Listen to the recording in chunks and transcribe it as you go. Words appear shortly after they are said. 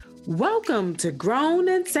Welcome to Grown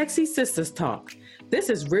and Sexy Sisters Talk.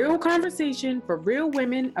 This is real conversation for real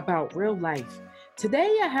women about real life.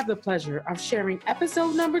 Today, I have the pleasure of sharing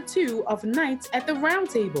episode number 2 of Nights at the Round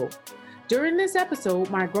Table. During this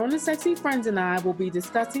episode, my grown and sexy friends and I will be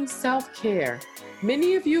discussing self-care.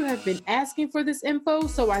 Many of you have been asking for this info,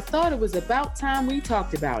 so I thought it was about time we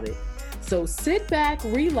talked about it. So sit back,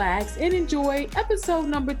 relax, and enjoy episode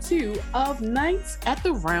number 2 of Nights at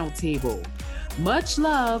the Round Table. Much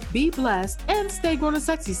love, be blessed, and stay grown and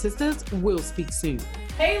sexy, sisters. We'll speak soon.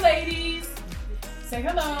 Hey, ladies. Say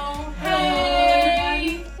hello.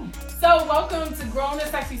 Hey. So welcome to Grown and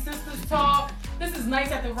Sexy Sisters Talk. This is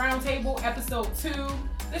Nights at the Round Table, episode 2.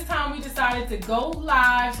 This time we decided to go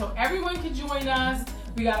live so everyone can join us.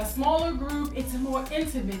 We got a smaller group. It's a more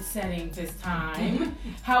intimate setting this time.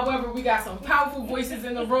 However, we got some powerful voices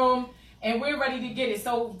in the room. And we're ready to get it.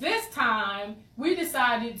 So this time, we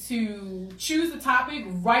decided to choose the topic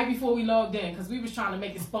right before we logged in because we was trying to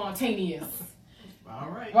make it spontaneous.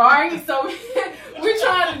 All right. Right? So we're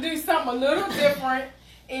trying to do something a little different.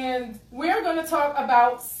 And we're going to talk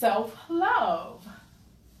about self-love.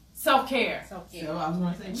 Self-care. Self-care. So I was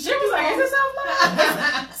going to say. She was like, is it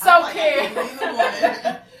self-love?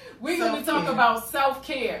 Self-care. We're going to talk about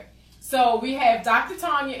self-care. So we have Dr.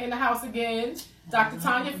 Tanya in the house again. Dr.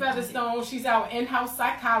 Tanya Featherstone, she's our in-house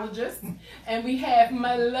psychologist. And we have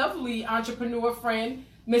my lovely entrepreneur friend,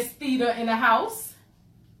 Miss Theta, in the house.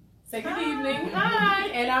 Say good evening. Hi.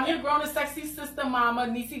 And I'm your grown and sexy sister mama,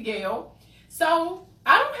 Nisi Gale. So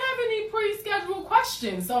I don't have any pre-scheduled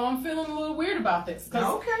questions, so I'm feeling a little weird about this.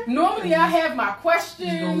 Okay. Normally I have my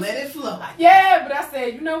questions. You're going to let it flow. Yeah, but I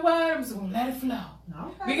said, you know what? I'm just going to let it flow.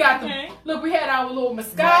 Okay. We got look, we had our little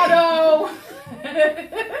Moscato. Right.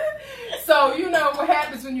 So, you know what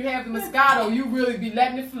happens when you have the Moscato, you really be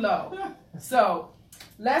letting it flow. So,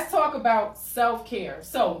 let's talk about self-care.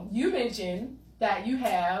 So, you mentioned that you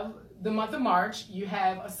have the month of March, you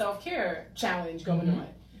have a self-care challenge going on.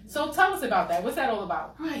 So tell us about that. What's that all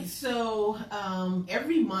about? Right. So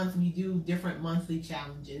every month we do different monthly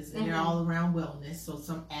challenges, and they're all around wellness, so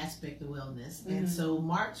some aspect of wellness. And so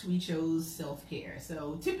March we chose self-care.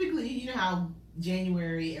 So typically, you know how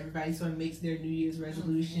January everybody sort of makes their New Year's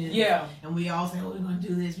resolution. Yeah. And we all say, oh, we're going to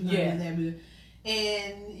do this, we're going to do that.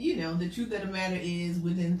 And, you know, the truth of the matter is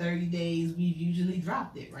within 30 days, we've usually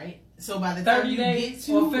dropped it, right? So by the time you get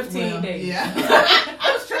to... or 15 days. Yeah.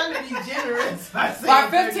 I was trying to be generous. By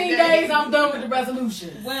 15 days, I'm done with the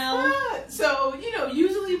resolution. Well... So, you know,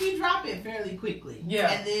 usually we drop it fairly quickly. Yeah.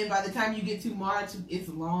 And then by the time you get to March, it's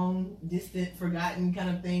a long, distant, forgotten kind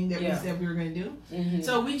of thing that we said we were going to do.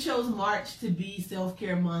 So we chose March to be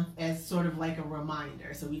self-care month as sort of like a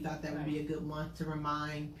reminder. So we thought that would be a good month to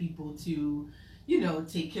remind people to... you know,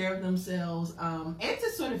 take care of themselves, and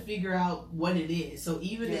to sort of figure out what it is. So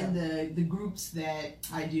even in the groups that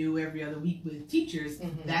I do every other week with teachers,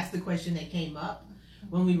 that's the question that came up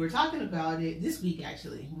when we were talking about it this week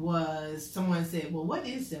actually, was someone said, well, what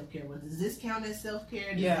is self-care? Well, does this count as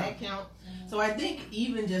self-care? Does that count? So I think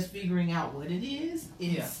even just figuring out what it is,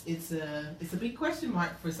 it's a big question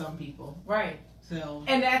mark for some people. Right. So.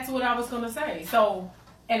 And that's what I was going to say. So...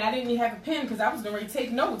 And I didn't even have a pen because I was going to take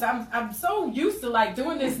notes. I'm so used to like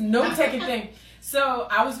doing this note-taking thing. So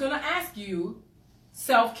I was going to ask you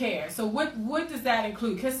self-care. So what does that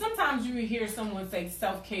include? Because sometimes you hear someone say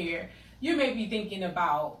self-care. You may be thinking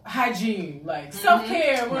about hygiene, like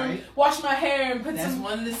self-care, wash my hair and put some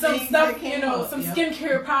stuff, you know, some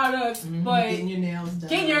skincare products. But getting your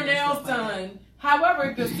nails done. However,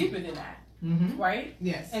 it goes deeper than that, right?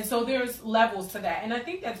 Yes. And so there's levels to that. And I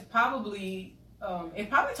think that's probably... it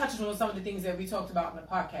probably touches on some of the things that we talked about in the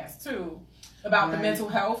podcast too, about the mental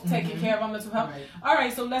health, taking care of our mental health. All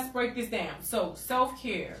right, so let's break this down. So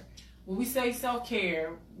self-care. When we say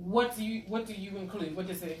self-care, what do you include? What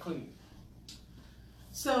does it include?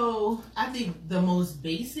 So I think the most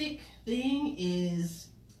basic thing is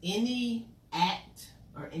any act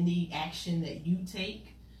or any action that you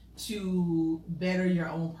take to better your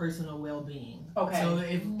own personal well-being. Okay. So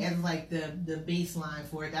if as like the baseline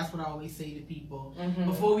for it, that's what I always say to people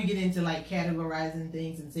before we get into like categorizing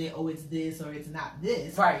things and say, oh, it's this or it's not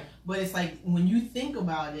this. Right. But it's like when you think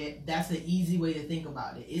about it, that's an easy way to think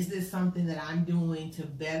about it. Is this something that I'm doing to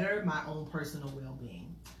better my own personal well-being?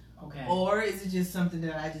 Okay. Or is it just something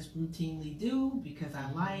that I just routinely do because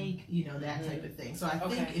I like, you know, that type of thing. So I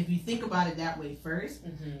think if you think about it that way first,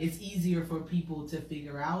 it's easier for people to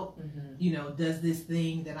figure out, you know, does this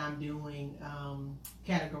thing that I'm doing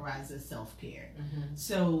categorize as self-care?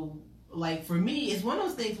 So like for me, it's one of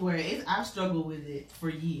those things where I've struggled with it for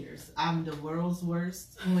years. I'm the world's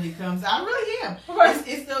worst when it comes. I really am.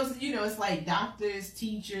 It's those, it's like doctors,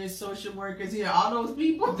 teachers, social workers, all those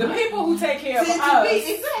people. The people who take care of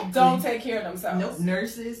us don't take care of themselves. Nope.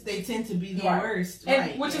 Nurses, they tend to be the worst.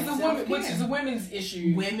 And which is a women's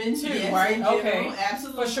issue. Women too, yes, right? Okay,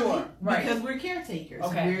 absolutely, for sure, right? Because we're caretakers.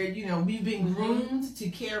 Okay, we've been groomed to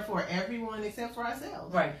care for everyone except for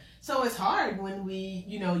ourselves. Right. So it's hard when we,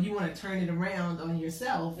 you want to turn it around on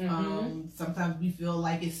yourself. Sometimes we feel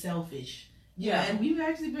like it's selfish. Yeah. And we've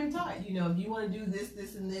actually been taught, if you want to do this,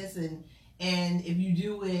 this, and this, and if you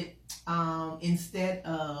do it instead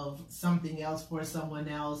of something else for someone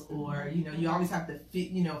else, or, you always have to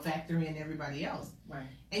fit, factor in everybody else. Right.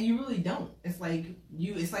 And you really don't. It's like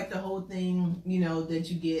the whole thing,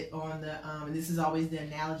 that you get on the, and this is always the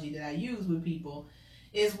analogy that I use with people,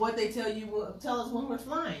 is what they tell us when we're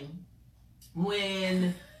flying.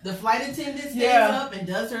 When the flight attendant stands up and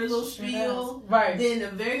does her little spiel, right? Then the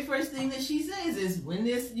very first thing that she says is, when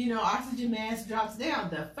this, oxygen mask drops down,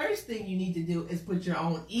 the first thing you need to do is put your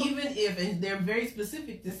own, even if, and they're very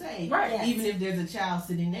specific to say, right? Yes. Even if there's a child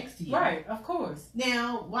sitting next to you, right? Of course.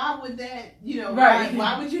 Now, why would that, right?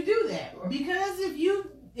 Why would you do that? Because if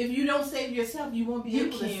you don't save yourself, you won't be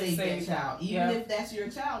able to save that child, even if that's your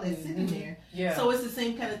child that's sitting there. Yeah. So it's the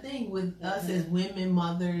same kind of thing with us as women,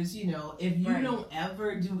 mothers. If you don't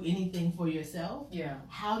ever do anything for yourself,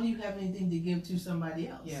 how do you have anything to give to somebody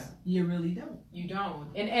else? Yeah, you really don't. You don't.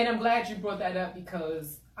 And I'm glad you brought that up,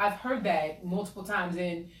 because I've heard that multiple times.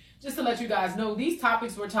 And just to let you guys know, these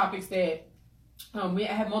topics were topics that we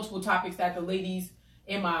had multiple topics that the ladies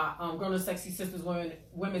in my Grown Up Sexy Sisters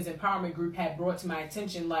Women's Empowerment Group had brought to my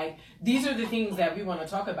attention. Like, these are the things that we want to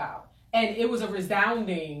talk about. And it was a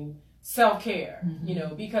resounding self-care,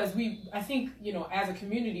 because I think, as a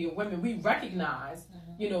community of women, we recognize,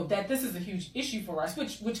 that this is a huge issue for us,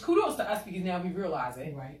 which kudos to us, because now we realize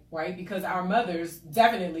it, right? Because our mothers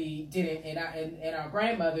definitely didn't, and our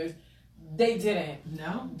grandmothers, they didn't.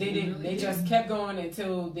 No, they didn't. Really they just kept going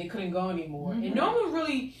until they couldn't go anymore. And no one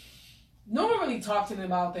really talked to them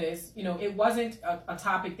about this. It wasn't a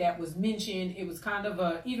topic that was mentioned. It was kind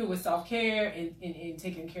of even with self-care and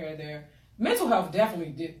taking care of their mental health,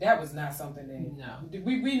 definitely did. That was not something that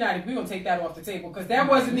we're gonna take that off the table, because that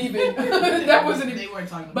wasn't even they weren't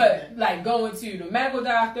talking about that. Like going to the medical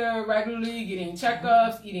doctor regularly, getting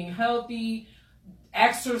checkups, eating healthy,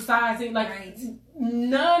 exercising, like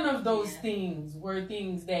none of those things were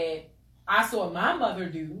things that I saw my mother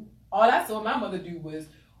do. All I saw my mother do was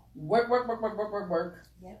work,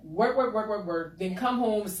 then come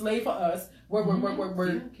home, slave for us, work.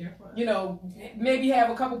 Maybe have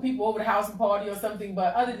a couple people over the house and party or something,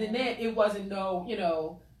 but other than that, it wasn't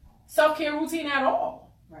no, self-care routine at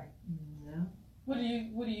all. Right. No. What do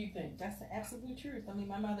you think? That's the absolute truth. I mean,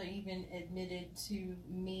 my mother even admitted to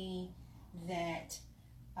me that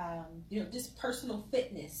just personal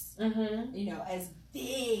fitness, as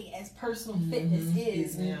big as personal fitness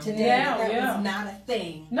is today, that was not a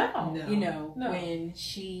thing. No. When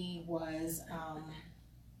she was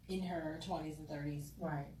in her 20s and 30s,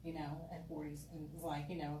 right? And 40s, and it was like,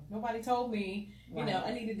 nobody told me,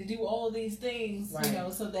 I needed to do all of these things,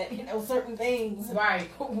 so that certain things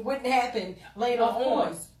wouldn't happen later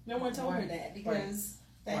on. No one told her that, because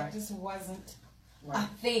that just wasn't a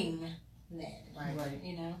thing. Then,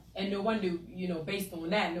 and no wonder, based on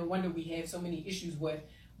that, no wonder we have so many issues with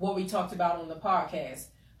what we talked about on the podcast: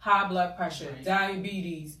 high blood pressure,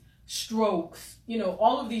 diabetes, strokes.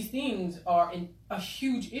 All of these things are a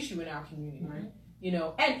huge issue in our community.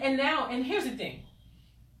 And here's the thing: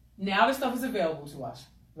 now this stuff is available to us,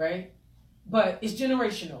 right? But it's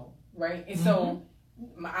generational, right? And so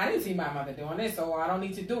I didn't see my mother doing it, so I don't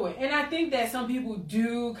need to do it. And I think that some people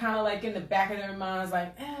do kind of like in the back of their minds,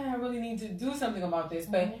 like, I really need to do something about this.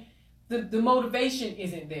 But the motivation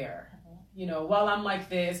isn't there. While I'm like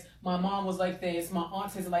this, my mom was like this, my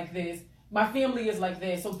aunt is like this, my family is like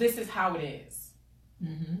this, so this is how it is.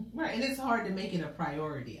 Right, and it's hard to make it a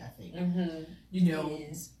priority, I think.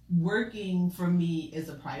 Working for me is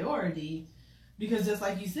a priority. Because just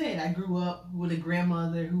like you said, I grew up with a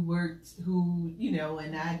grandmother who worked,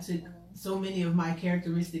 and I took so many of my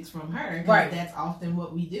characteristics from her. Right. That's often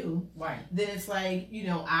what we do. Right. Then it's like,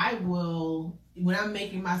 I will, when I'm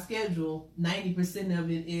making my schedule, 90% of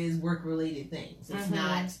it is work-related things. It's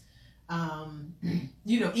not,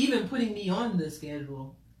 even putting me on the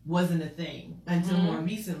schedule wasn't a thing until more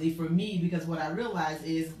recently for me, because what I realized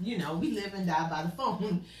is, we live and die by the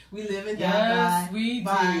phone. We live and die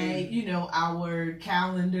by our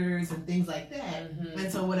calendars and things like that.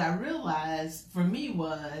 And so what I realized for me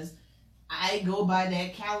was, I go by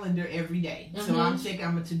that calendar every day. So I'm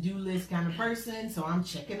a to-do list kind of person. So I'm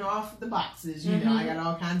checking off the boxes. You know, I got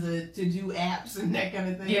all kinds of to-do apps and that kind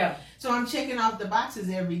of thing. Yeah. So I'm checking off the boxes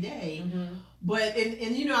every day. But,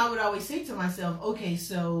 and you know, I would always say to myself, okay,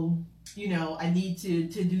 so, you know, I need to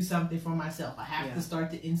do something for myself. I have to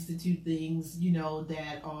start to institute things, you know,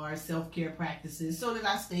 that are self-care practices so that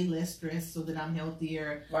I stay less stressed, so that I'm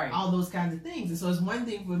healthier, all those kinds of things. And so it's one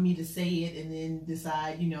thing for me to say it and then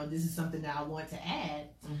decide, you know, this is something that I want to add.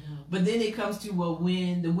 But then it comes to, well,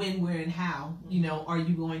 when, where, and how, you know, are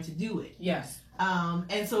you going to do it? Yes.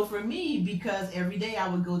 And so for me, because every day I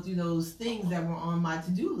would go through those things that were on my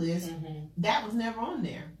to-do list, that was never on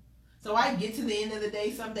there. So I get to the end of the day,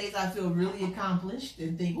 some days I feel really accomplished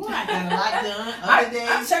and think, well, I got a lot done. Other days,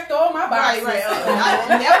 I checked all my boxes.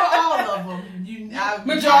 Never all of them.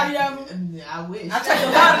 Majority of them. I wish. I checked a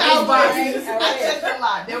lot of these boxes. I checked a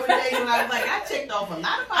lot. There were days when I was like, I checked off a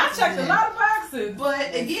lot of boxes. I checked a lot of boxes.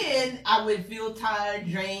 But again, I would feel tired,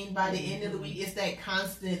 drained by the end of the week. It's that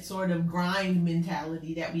constant sort of grind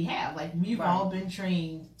mentality that we have. Like, we've all been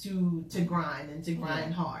trained to grind and to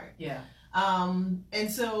grind hard. Yeah. And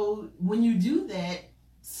so when you do that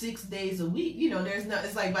 6 days a week, you know, there's no,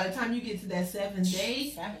 it's like by the time you get to that 7th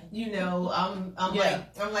day, you know, I'm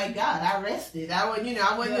like, God, I rested. I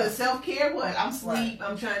went to self-care. What? I'm sleep.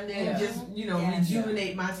 I'm trying to just, you know,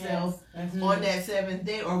 rejuvenate myself on that 7th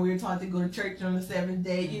day, or we were taught to go to church on the 7th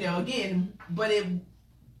day, you know, again, but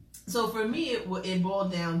so for me, it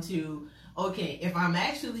boiled down to, okay, if I'm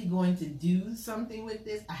actually going to do something with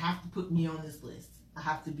this, I have to put me on this list. I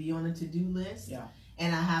have to be on a to-do list. Yeah.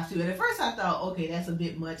 And I have to. And at first I thought, okay, that's a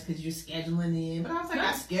bit much because you're scheduling in. But I was like,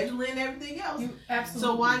 I schedule in everything else. Absolutely.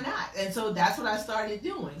 So why not? And so that's what I started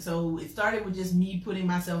doing. So it started with just me putting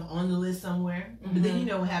myself on the list somewhere. But then you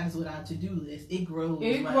know what happens with our to-do list. It grows.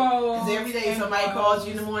 It grows. Because every day somebody calls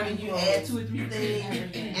you in the morning, you add 2 or 3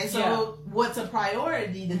 things. And so what's a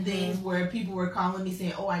priority? The things where people were calling me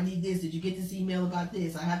saying, oh, I need this. Did you get this email about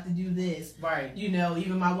this? I have to do this. Right. You know,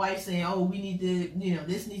 even my wife saying, oh, we need to, you know,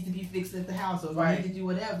 this needs to be fixed at the house, or we need to do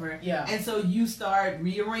whatever. Yeah. And so you start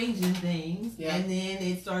rearranging things, and then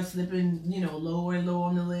it starts slipping, you know, lower and lower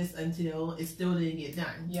on the list until it still didn't get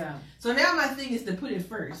done. Yeah. So now my thing is to put it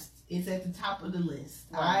first. It's at the top of the list.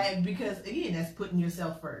 Right. Because again, that's putting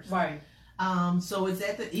yourself first. Right. So it's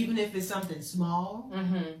even if it's something small,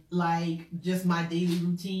 like just my daily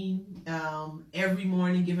routine, every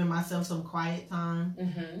morning giving myself some quiet time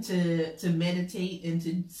to meditate and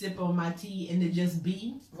to sip on my tea and to just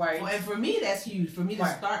be. Right. And for me, that's huge. For me to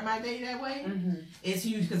start my day that way, it's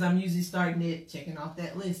huge because I'm usually starting it, checking off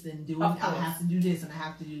that list and doing, I have to do this and I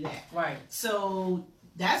have to do that. Right. So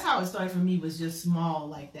that's how it started for me, was just small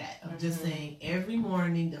like that. I'm just saying every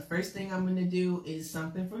morning, the first thing I'm going to do is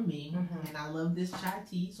something for me. And I love this chai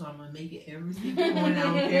tea, so I'm going to make it every single morning. I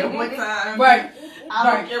don't care what time. Right.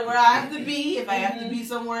 I don't care where I have to be. If I have to be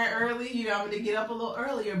somewhere early, you know, I'm going to get up a little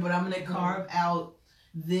earlier, but I'm going to carve out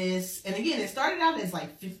this. And again, it started out as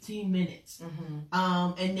like 15 minutes.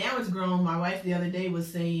 And now it's grown. My wife the other day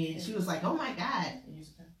was saying, she was like, oh my God,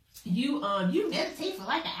 you meditate for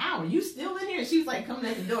like an hour. You still in here? She was like coming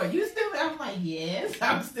at the door. You still there? I'm like, yes,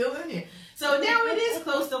 I'm still in here. So now it is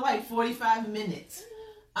close to like 45 minutes.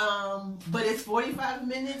 But it's 45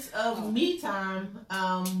 minutes of me time,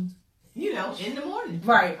 you know, in the morning.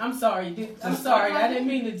 Right. I'm sorry. I'm sorry. I didn't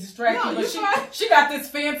mean to distract you. But she got this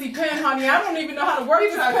fancy pen, honey. I don't even know how to work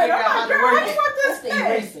this pen. I'm like, girl, how do you work this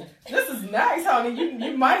pen? This is nice, honey.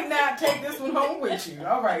 You might not take this one home with you.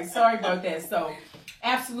 All right. Sorry about that. So,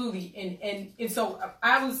 absolutely. And so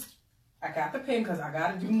I got the pen because I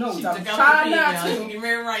got to do notes. I was trying not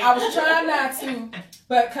to. I was trying not to.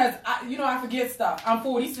 But because, I forget stuff. I'm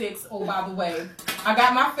 46. Oh, by the way. I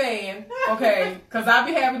got my fan. Okay. Because I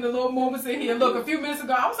be having the little moments in here. Look, a few minutes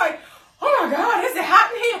ago, I was like, oh my God, is it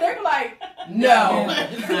hot in here? They were like, no.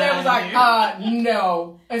 They was like,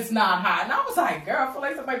 no, it's not hot. And I was like, girl, I feel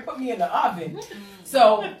like somebody put me in the oven.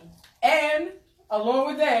 So, and along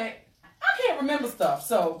with that, I can't remember stuff.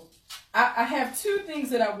 So I have 2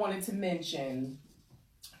 things that I wanted to mention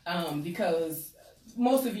because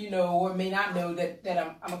most of you know or may not know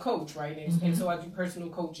that I'm a coach, right? And so I do personal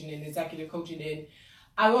coaching and executive coaching. And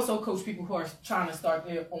I also coach people who are trying to start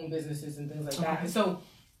their own businesses and things like that. And so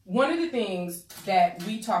one of the things that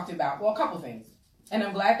we talked about, well, a couple things, and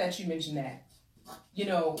I'm glad that you mentioned that. You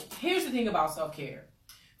know, here's the thing about self-care.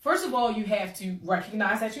 First of all, you have to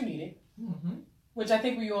recognize that you need it, which I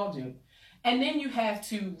think we all do. And then you have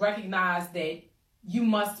to recognize that you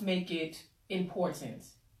must make it important,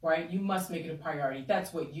 right? You must make it a priority.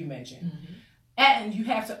 That's what you mentioned. And you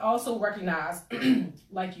have to also recognize,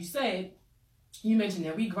 like you said, you mentioned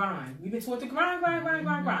that we grind. We've been taught to grind.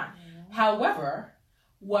 However,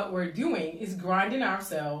 what we're doing is grinding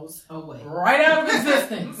ourselves away, right out of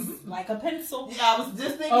existence. Like a pencil. Yeah, I was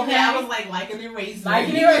just thinking that. I was like an eraser. Like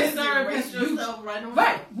an eraser. Erase yourself right away.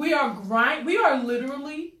 Right. We are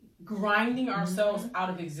literally grinding ourselves out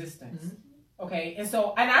of existence. Okay, and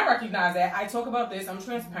I recognize that. I talk about this. I'm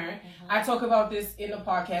transparent. I talk about this in the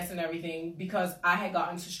podcast and everything because I had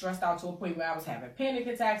gotten stressed out to a point where I was having panic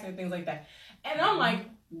attacks and things like that. And I'm like,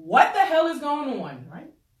 what the hell is going on,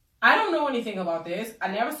 right? I don't know anything about this. I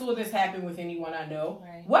never saw this happen with anyone I know.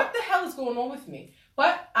 Right. What the hell is going on with me?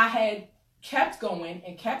 But I had kept going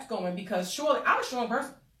because surely I'm a strong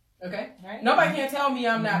person. Okay? Right. Nobody can tell me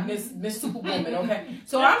I'm not Miss Superwoman, okay?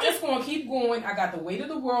 So I'm just going to keep going. I got the weight of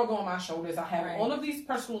the world on my shoulders. I have all of these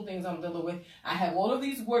personal things I'm dealing with. I have all of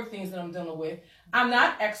these work things that I'm dealing with. I'm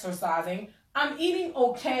not exercising. I'm eating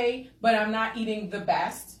okay, but I'm not eating the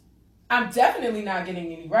best. I'm definitely not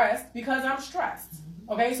getting any rest because I'm stressed.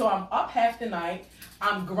 Okay? So I'm up half the night.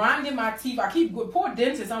 I'm grinding my teeth. Poor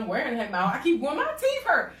dentist, I'm wearing him out. I keep going, my teeth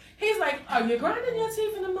hurt. He's like, are you grinding your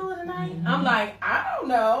teeth in the middle of the night? I'm like, I don't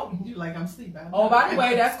know. You like, I'm sleeping. Oh, by the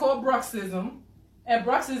way, that's called bruxism. And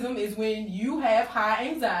bruxism is when you have high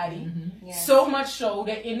anxiety, so much so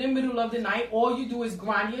that in the middle of the night, all you do is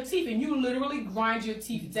grind your teeth. And you literally grind your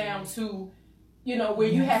teeth down to, where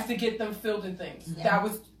you have to get them filled and things.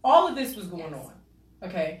 All of this was going on.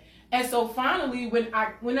 Okay? And so finally, when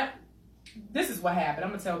this is what happened.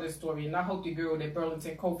 I'm going to tell this story, and I hope the girl at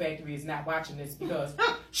Burlington Coat Factory is not watching this because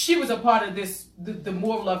she was a part of this, the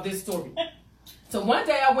moral of this story. So one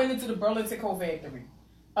day I went into the Burlington Coat Factory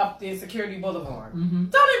up there, Security Boulevard.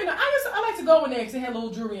 Don't even know. I like to go in there because they had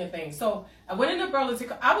little jewelry and things. So I went into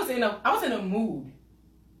Burlington. I was in a mood.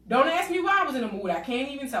 Don't ask me why I was in a mood. I can't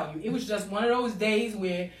even tell you. It was just one of those days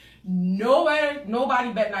where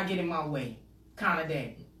nobody better not get in my way kind of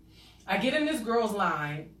day. I get in this girl's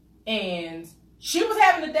line. And she was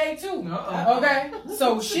having a day too. Okay?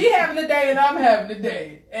 So she having a day and I'm having a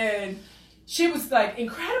day. And she was like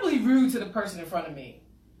incredibly rude to the person in front of me.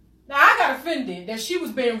 Now I got offended that she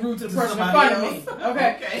was being rude to the person in front of me.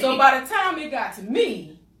 Okay? So by the time it got to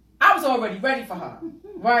me, I was already ready for her.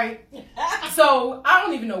 Right? So I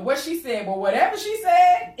don't even know what she said, but whatever she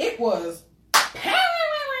said, it was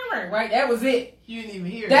right? That was it. You didn't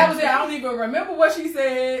even hear that was it. I don't even remember what she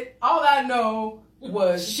said. All I know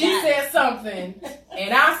was she said something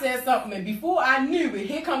and I said something, and before I knew it,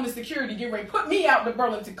 here come the security get ready to put me out the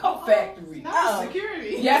Burlington Coat Factory.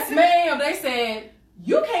 Security. Yes, ma'am. They said,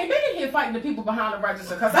 you can't be in here fighting the people behind the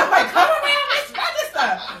register, because I'm like, come around this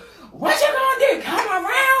register. What you gonna do? Come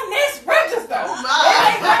around this register.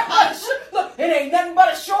 Look, it ain't nothing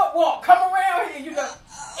but a short walk. Come around here. You go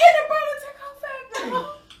in the Burlington Coat Factory.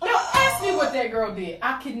 Now ask me what that girl did.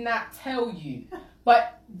 I cannot tell you.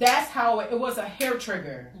 But that's how it was, a hair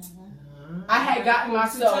trigger. I had gotten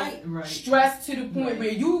myself stressed to the point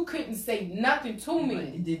where you couldn't say nothing to me.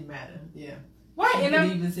 It didn't matter. Yeah. Right. And I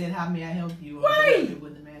even said, how may I help you? Right. It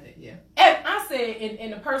wouldn't have mattered. Yeah. And I said,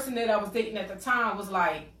 and the person that I was dating at the time was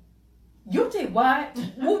like, you did what?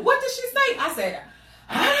 Well, what did she say? I said,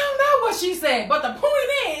 I don't know what she said, but the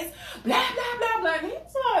point is, blah, blah, blah, blah. And he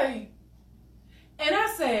was like, and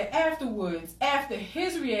I said afterwards, after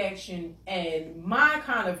his reaction and my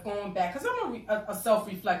kind of going back, because I'm a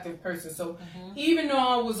self-reflective person, so even though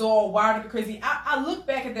I was all wild and crazy, I look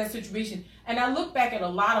back at that situation, and I look back at a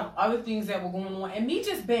lot of other things that were going on, and me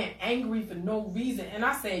just being angry for no reason. And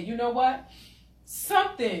I said, you know what?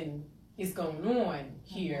 Something is going on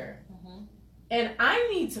here. And I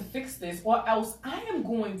need to fix this, or else I am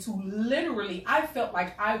going to literally, I felt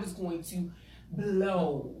like I was going to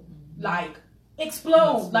blow, like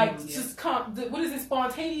explode, like just what is it,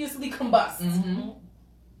 spontaneously combust,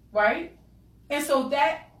 right? And so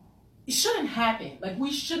that it shouldn't happen. Like,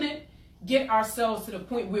 we shouldn't get ourselves to the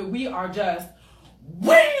point where we are just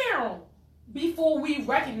wham before we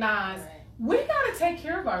recognize we gotta take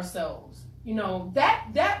care of ourselves. You know,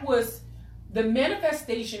 that was the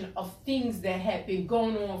manifestation of things that had been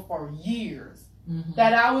going on for years.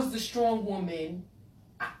 That I was the strong woman.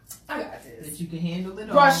 I got this. That you can handle it.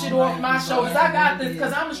 Brush it off my shoulders. I got this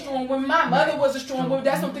because I'm a strong woman. My mother was a strong woman.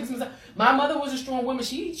 That's what I'm thinking. My mother was a strong woman.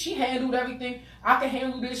 She handled everything. I can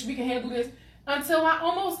handle this. We can handle this. Until I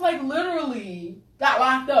almost like literally got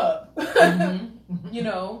locked up. You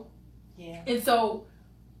know? Yeah. And so,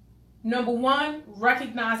 number one,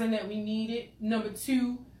 recognizing that we need it. Number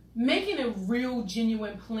two, making a real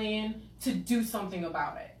genuine plan to do something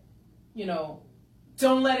about it. You know,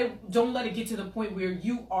 don't let it get to the point where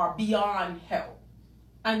you are beyond help,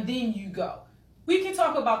 and then you go. we can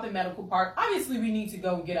talk about the medical part. Obviously, we need to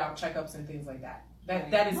go and get our checkups and things like that.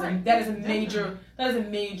 That is a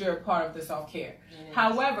major part of the self-care.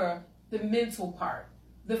 However, the mental part,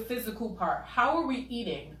 the physical part, how are we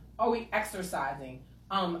eating? Are we exercising?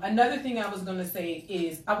 Another thing I was going to say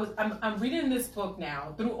is I'm reading this book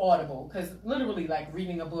now through Audible, because literally like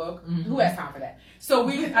reading a book, who has time for that? So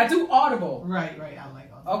I do Audible. Right. I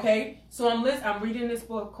like Audible. Okay, so I'm reading this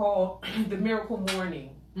book called The Miracle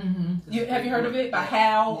Morning. Have you heard of it? By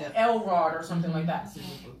Hal Elrod or something like that.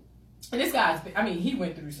 And this guy's, he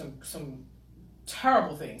went through some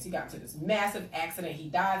terrible things. He got into this massive accident. He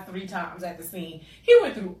died 3 times at the scene. He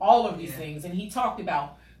went through all of these things, and he talked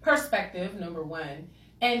about perspective, number one,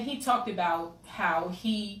 and he talked about how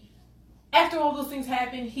after all those things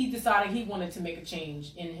happened, he decided he wanted to make a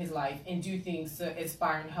change in his life and do things to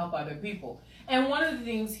inspire and help other people. And one of the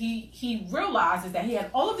things he realized is that he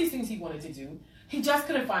had all of these things he wanted to do. He just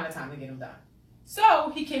couldn't find the time to get them done.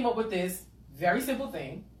 So he came up with this very simple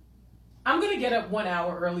thing. I'm going to get up 1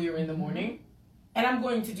 hour earlier in the morning, and I'm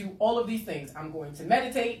going to do all of these things. I'm going to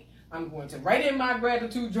meditate. I'm going to write in my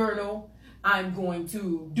gratitude journal. I'm going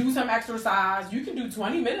to do some exercise. You can do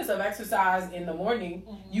 20 minutes of exercise in the morning.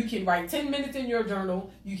 You can write 10 minutes in your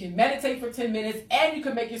journal. You can meditate for 10 minutes, and you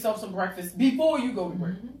can make yourself some breakfast before you go to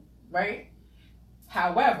work, right?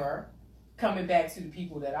 However, coming back to the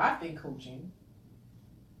people that I've been coaching,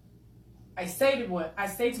 I say to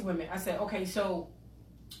women, I say, okay, so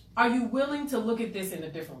are you willing to look at this in a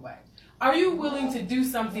different way? Are you willing to do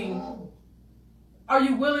something? Are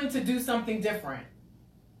you willing to do something different?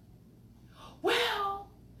 Well,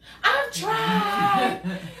 I've tried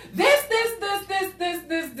this.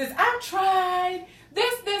 I've tried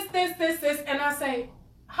this. And I say,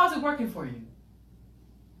 how's it working for you?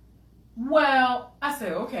 Well, I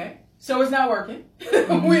say, okay. So it's not working.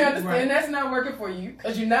 We understand that's not working for you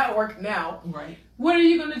because you're not working out. Right. What are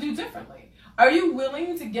you going to do differently? Are you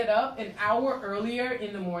willing to get up an hour earlier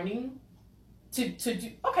in the morning to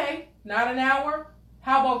do, okay, not an hour,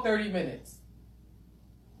 how about 30 minutes?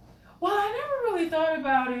 Well, I never really thought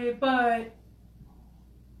about it, but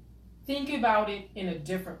think about it in a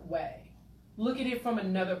different way. Look at it from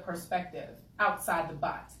another perspective, outside the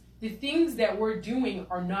box. The things that we're doing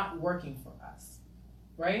are not working for us,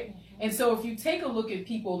 right? And so if you take a look at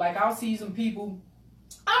people, like I'll see some people,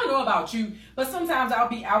 I don't know about you, but sometimes I'll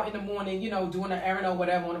be out in the morning, doing an errand or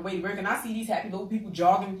whatever on the way to work, and I see these happy little people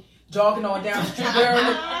jogging all down the street.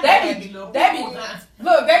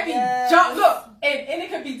 And it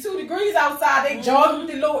could be 2 degrees outside. They jogging with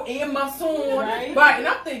their little earmuffs on, right? And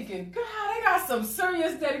I'm thinking, God, they got some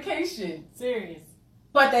serious dedication. Serious.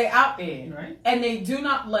 But they out there, right? And they do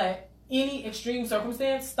not let any extreme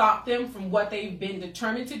circumstance stop them from what they've been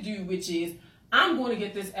determined to do, which is, I'm going to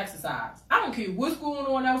get this exercise. I don't care what's going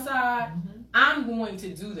on outside. I'm going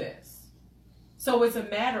to do this. So it's a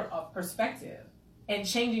matter of perspective and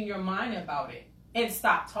changing your mind about it and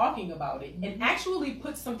stop talking about it and actually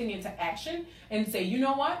put something into action and say, you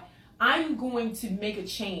know what? I'm going to make a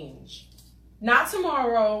change. Not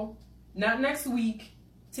tomorrow, not next week,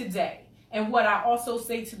 today. And what I also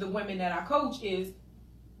say to the women that I coach is,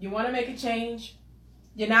 you want to make a change?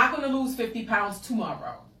 You're not going to lose 50 pounds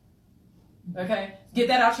tomorrow. Okay? Get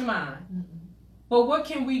that out your mind. But what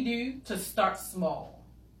can we do to start small?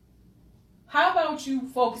 How about you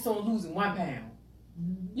focus on losing 1 pound?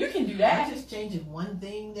 You can do that. Or just changing one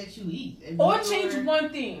thing that you eat. Or change one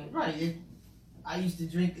thing. Right. I used to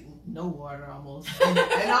drink no water almost. And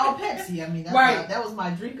all Pepsi. I mean, that was my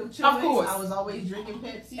drink of choice. Of course. I was always drinking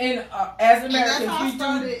Pepsi. And as Americans, we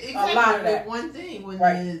do a lot of that. One thing, when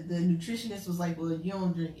the nutritionist was like, well, you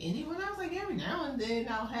don't drink any. Well, I was like, every now and then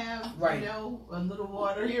I'll have, a little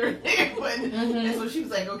water here and there. But, and so she was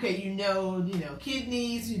like, okay,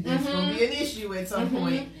 kidneys, there's going to be an issue at some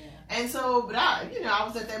point. And so, but I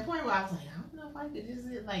was at that point where I was like, I don't know if I could just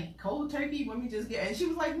like cold turkey. Let me just get. And she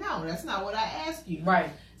was like, no, that's not what I asked you. Right.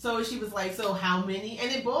 So she was like, so how many? And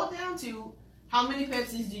it boiled down to how many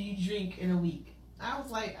Pepsis do you drink in a week? I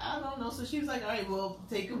was like, I don't know. So she was like, all right, well,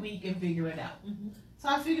 take a week and figure it out. So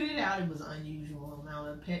I figured it out. It was an unusual amount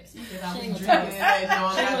of Pepsi that I was drinking.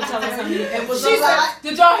 It was a lot.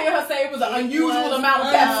 Did y'all hear her say it was an unusual amount of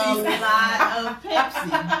Pepsi? A lot of Pepsi.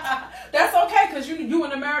 That's okay, because you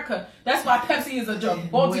in America. That's why Pepsi is a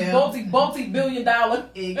multi-billion dollar.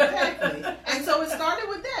 Exactly. And so it started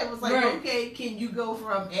with that. It was like, okay, can you go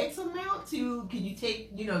from X amount to, can you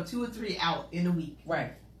take, 2 or 3 out in a week?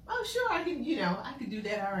 Right. oh, sure, I could do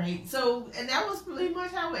that, all right. So, and that was pretty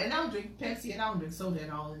much how it went. And I don't drink Pepsi, and I don't drink soda at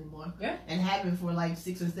all anymore. Yeah. And haven't for like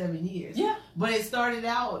 6 or 7 years. Yeah. But it started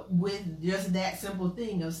out with just that simple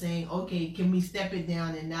thing of saying, okay, can we step it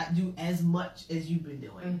down and not do as much as you've been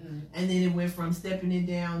doing? Mm-hmm. And then it went from stepping it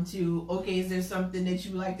down to, okay, is there something that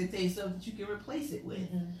you like to taste so that you can replace it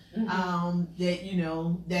with? Mm-hmm. That,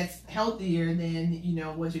 that's healthier than,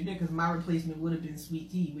 what you're doing. Because my replacement would have been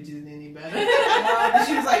sweet tea, which isn't any better.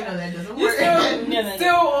 She was like, no, that doesn't work.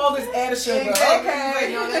 Still all this added sugar. Exactly. Okay. Like,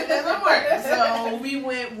 no, that doesn't work. So we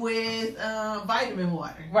went with vitamin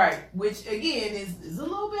water. Right. Which, again, is a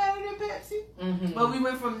little better than Pepsi. Mm-hmm. But we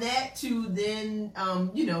went from that to then,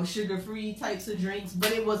 sugar-free types of drinks.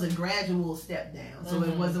 But it was a gradual step down. So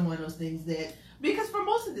it wasn't one of those things that... Because for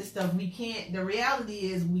most of this stuff, the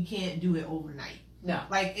reality is we can't do it overnight. No.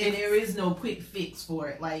 And there is no quick fix for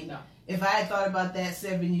it. No. If I had thought about that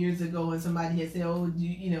 7 years ago and somebody had said, oh,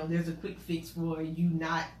 there's a quick fix for you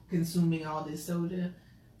not consuming all this soda,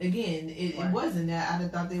 again, it wasn't that. I'd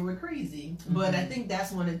have thought they were crazy. Mm-hmm. But I think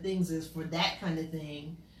that's one of the things is for that kind of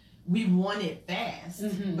thing, we want it fast.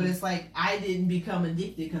 Mm-hmm. But it's like I didn't become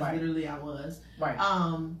addicted because literally I was. Right.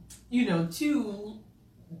 To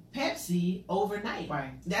Pepsi overnight.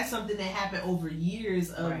 Right. That's something that happened over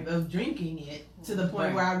years of drinking it to the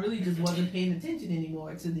point where I really just wasn't paying attention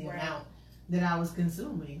anymore to the amount that I was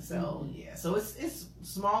consuming. So so it's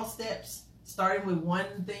small steps, starting with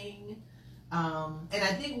one thing. And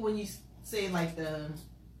I think when you say like the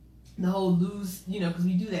whole lose, because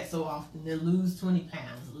we do that so often, to lose 20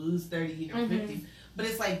 pounds, lose 30, 50. But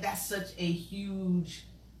it's like that's such a huge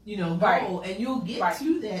goal, and you'll get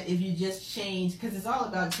to that if you just change, because it's all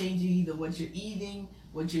about changing either what you're eating,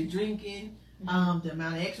 what you're drinking, the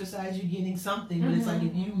amount of exercise you're getting, something. But it's like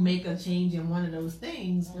if you make a change in one of those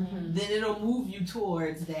things, then it'll move you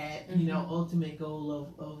towards that, ultimate goal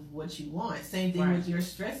of what you want. Same thing with your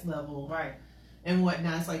stress level, and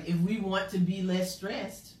whatnot. It's like if we want to be less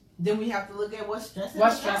stressed, then we have to look at what's stressing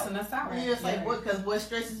us out. It's like because what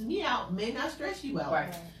stresses me out may not stress you out.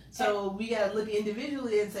 Right. So we gotta look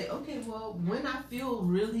individually and say, okay, well, when I feel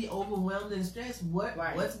really overwhelmed and stressed,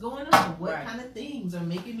 what's going on? What kind of things are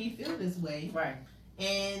making me feel this way? Right.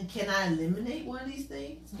 And can I eliminate one of these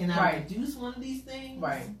things? Can I reduce one of these things?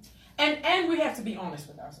 Right. And we have to be honest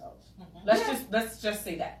with ourselves. Let's just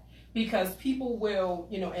say that, because people will,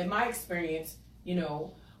 in my experience, he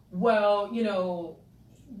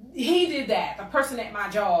did that. A person at my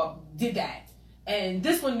job did that. And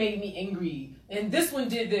this one made me angry. And this one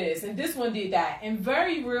did this. And this one did that. And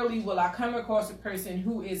very rarely will I come across a person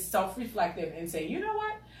who is self-reflective and say, you know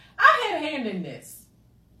what? I had a hand in this.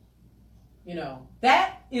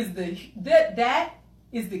 That is the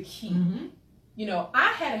key. Mm-hmm.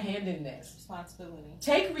 I had a hand in this. Responsibility.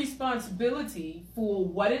 Take responsibility for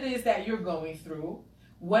what it is that you're going through,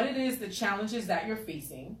 what it is, the challenges that you're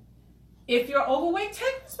facing. If you're overweight,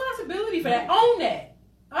 take responsibility for that. Own that.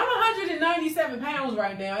 I'm 197 pounds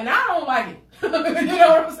right now, and I don't like it. You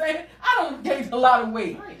know what I'm saying? I don't gain a lot of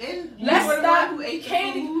weight. Right. And let's stop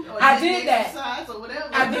candy. I did that. Or whatever.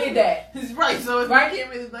 I did that. Right. So you can't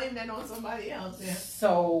really blame that on somebody else. Yeah.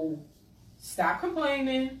 So stop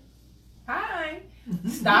complaining. Hi.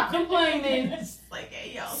 Stop complaining. Like,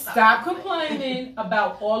 hey, y'all, stop complaining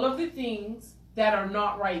about all of the things that are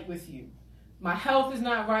not right with you. My health is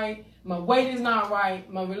not right. My weight is not right.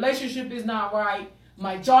 My relationship is not right.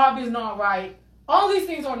 My job is not right. All these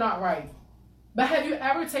things are not right. But have you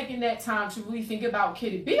ever taken that time to really think about,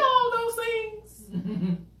 could it be all those things?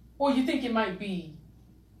 Or you think it might be?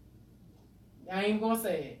 I ain't gonna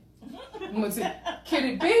say it. I'm gonna say, could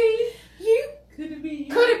it be you? Could it be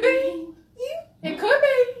you? Could it be you? It could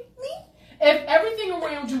be me. If everything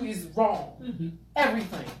around you is wrong,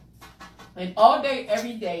 everything, and all day,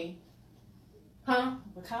 every day, the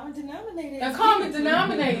common denominator. The common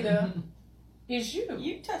denominator is you.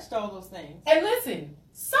 You touched all those things. And listen,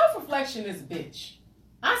 self-reflection is a bitch.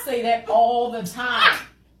 I say that all the time.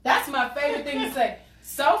 That's my favorite thing to say.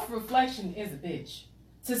 Self-reflection is a bitch.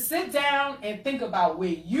 To sit down and think about where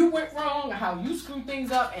you went wrong, how you screwed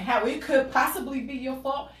things up, and how it could possibly be your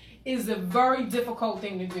fault is a very difficult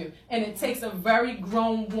thing to do. And it takes a very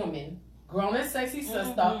grown woman, grown and sexy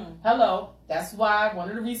sister. Hello. That's why, one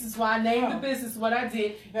of the reasons why I named the business what I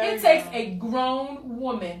did. It takes a grown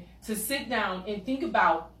woman to sit down and think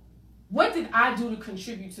about, what did I do to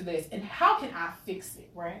contribute to this, and how can I fix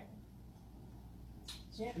it? Right.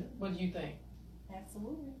 Yeah. What do you think?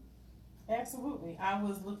 Absolutely. I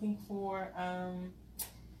was looking for a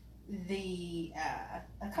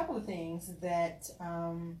couple of things that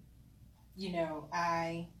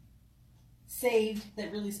I saved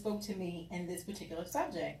that really spoke to me in this particular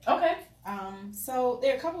subject. Okay. So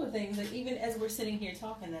there are a couple of things that even as we're sitting here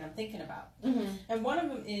talking that I'm thinking about. And one of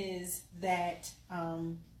them is that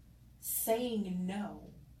saying no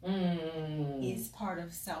is part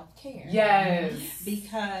of self-care. Yes.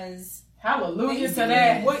 Because hallelujah to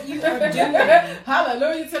that. What you are doing.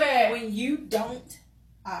 Hallelujah to that. When you don't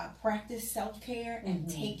practice self-care and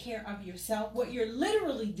take care of yourself, what you're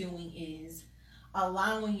literally doing is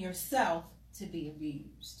allowing yourself to be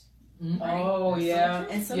abused. Right? Oh, yeah.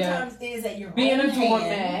 And sometimes it is at your being own a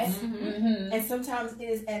doormat. hands, and sometimes it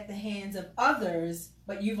is at the hands of others,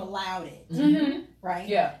 but you've allowed it. Right?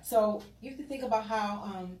 Yeah. So you have to think about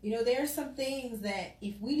how, there are some things that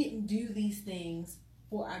if we didn't do these things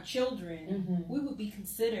for our children, we would be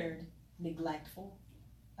considered neglectful,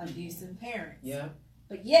 abusive parents. Yeah.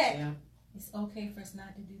 But yet, it's okay for us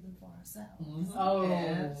not to do them for ourselves. Oh,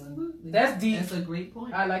 yeah, absolutely. That's deep. That's a great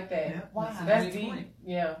point. I like that. Yeah, why? That's deep. Point.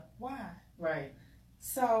 Yeah. Why? Right.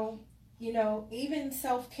 So, even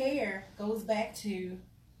self-care goes back to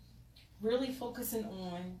really focusing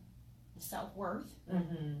on self-worth,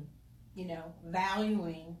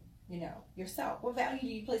 valuing, yourself. What value do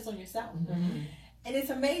you place on yourself? And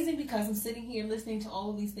it's amazing because I'm sitting here listening to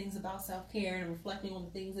all of these things about self-care and reflecting on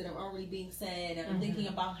the things that are already being said. And I'm thinking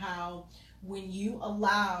about how when you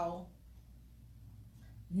allow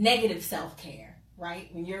negative self-care,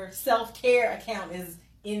 right? When your self-care account is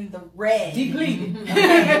in the red. Depleted.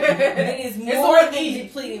 It is more than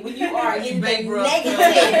depleted. When you are in the negative.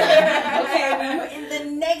 Okay, when you're in the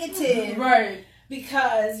negative. Right.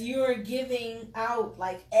 Because you're giving out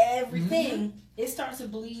like everything, it starts to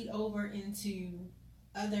bleed over into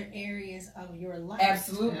other areas of your life.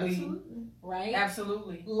 Absolutely. Right?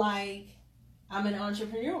 Absolutely. Like, I'm an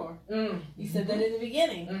entrepreneur. You said that in the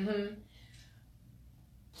beginning.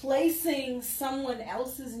 Placing someone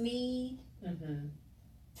else's need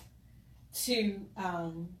to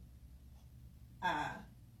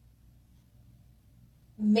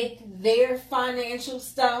make their financial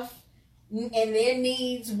stuff and their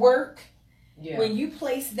needs work. Yeah. When you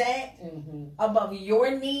place that above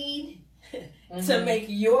your need to make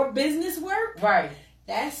your business work, right?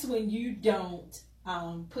 That's when you don't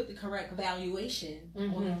put the correct valuation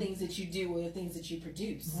on the things that you do or the things that you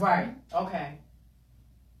produce. Right. Okay.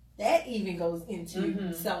 That even goes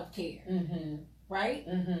into self-care. Right?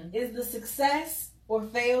 Is the success or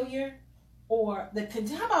failure or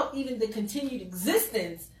how about even the continued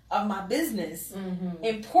existence of my business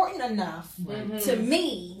important enough to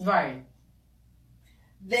me, right,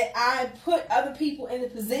 that I put other people in the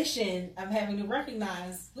position of having to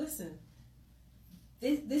recognize, listen,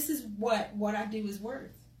 this is what I do is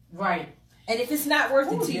worth. Right. And if it's not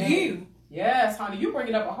worth it to you. Yes, honey, you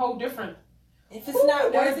bringing up a whole different. If it's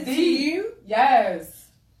not worth it to you. Yes.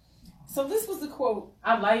 So this was the quote.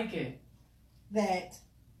 I like it. That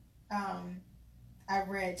I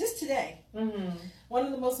read just today. One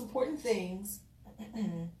of the most important things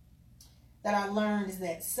that I learned is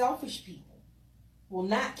that selfish people will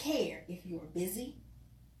not care if you are busy,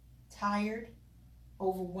 tired,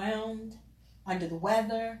 overwhelmed, under the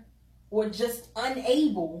weather, or just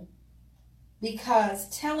unable, because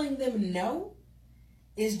telling them no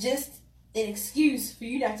is just an excuse for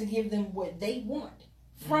you not to give them what they want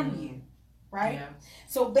from you, right? Yeah.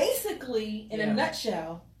 So basically, in a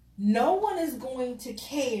nutshell, no one is going to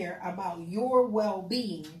care about your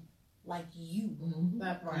well-being like you.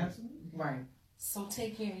 That's right. Right. So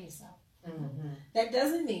take care of yourself. That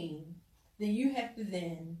doesn't mean that you have to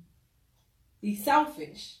then be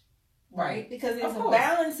selfish, right? Because there's a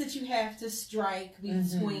balance that you have to strike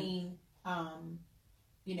between,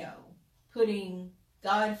 putting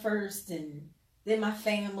God first and then my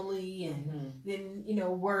family and then,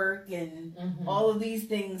 work and all of these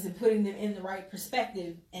things and putting them in the right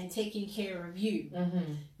perspective and taking care of you.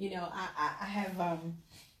 I have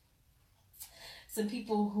some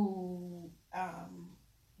people who,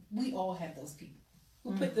 we all have those people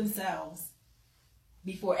who put themselves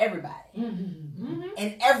before everybody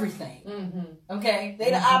and everything. Okay? They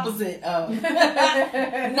the opposite of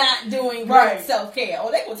not doing great self-care.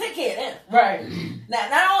 Oh, they gonna take care of them. Right. Now,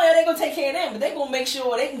 not only are they gonna take care of them, but they gonna make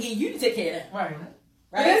sure they can get you to take care of them. Right.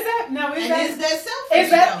 Right? Is that selfish?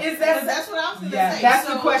 That's what I was gonna say. That's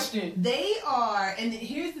the question. They are, and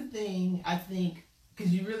here's the thing, I think,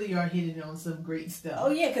 because you really are hitting on some great stuff. Oh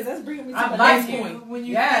yeah, because that's bringing me to my next point. When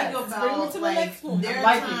you think about, there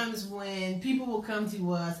are times when people will come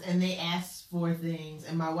to us and they ask for things,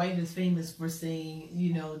 and my wife is famous for saying,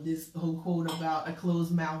 this whole quote about a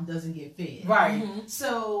closed mouth doesn't get fed. Right.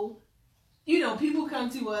 So people come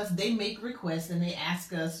to us, they make requests and they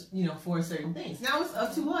ask us, for certain things. Now it's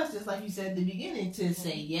up to us, just like you said at the beginning, to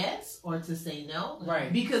say yes or to say no.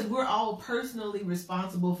 Right. Because we're all personally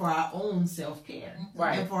responsible for our own self-care.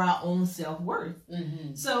 Right. And for our own self-worth.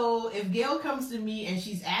 Mm-hmm. So if Gail comes to me and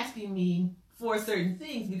she's asking me for certain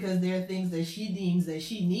things because there are things that she deems that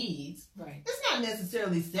she needs, right, it's not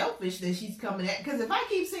necessarily selfish that she's coming at, because if I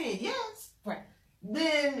keep saying yes, right,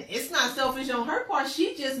 then it's not selfish on her part.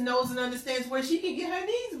 She just knows and understands where she can get her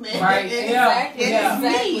needs met. Right. And Exactly. it's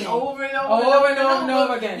Exactly. me over and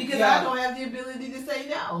over again. Because I don't have the ability to say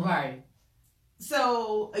no. Right.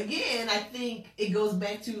 So again, I think it goes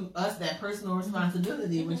back to us, that personal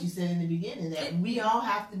responsibility, what you said in the beginning, that we all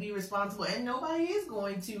have to be responsible, and nobody is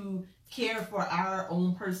going to care for our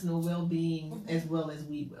own personal well-being as well as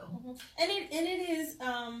we will. And it is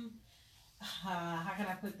how can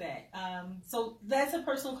I put that? So that's a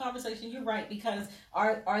personal conversation. You're right, because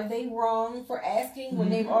are they wrong for asking when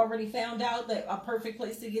they've already found out that a perfect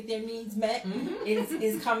place to get their needs met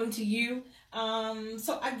is coming to you?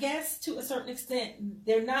 So I guess to a certain extent,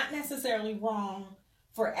 they're not necessarily wrong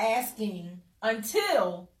for asking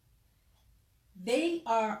until they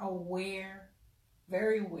are aware,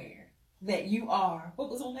 very aware, that you are,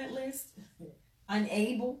 what was on that list?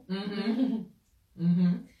 Unable,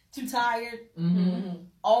 too tired,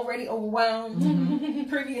 already overwhelmed,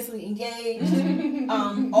 previously engaged,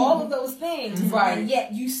 all of those things, right? And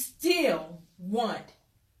yet you still want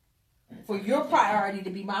for your priority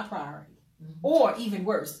to be my priority, or even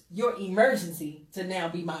worse, your emergency to now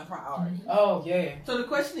be my priority. Oh yeah. So the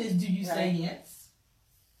question is, do you say yes?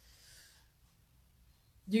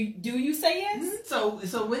 Do you say yes?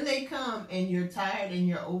 So when they come and you're tired and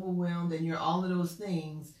you're overwhelmed and you're all of those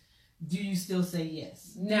things, do you still say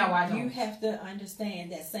yes? No, I don't. You have to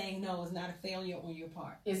understand that saying no is not a failure on your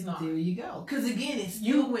part. It's not. There you go. Because again, it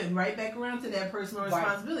still went right back around to that personal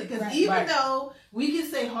responsibility. Because even though we can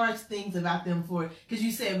say harsh things about them because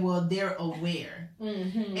you said, well, they're aware.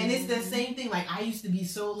 And it's the same thing. Like, I used to be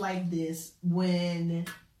so like this when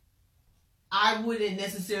I wouldn't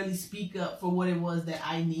necessarily speak up for what it was that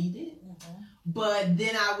I needed. But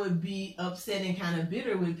then I would be upset and kind of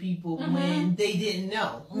bitter with people when they didn't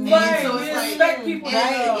know. Right. So it's expect people to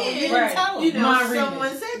know.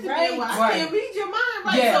 Someone said to me, well, I can't read your mind.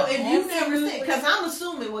 Right. Yeah. So if you never said, because I'm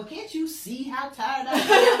assuming, well, can't you see how tired I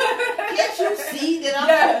am? Can't you see that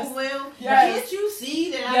I'm overwhelmed? Can't you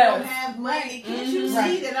see that I don't have money? Can't you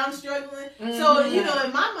see that I'm struggling? So,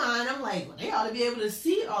 in my mind, I'm like, well, they ought to be able to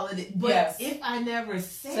see all of it. But if I never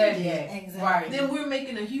said it, then we're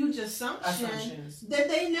making a huge assumption that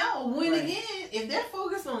they know. When again, if they're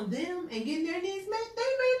focused on them and getting their needs met, they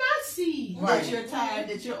may not see that you're tired,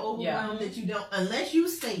 that you're overwhelmed, that you don't, unless you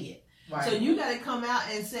say it. Right. So you got to come out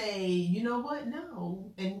and say, you know what,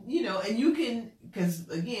 no. And, and you can, because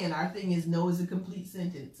again, our thing is no is a complete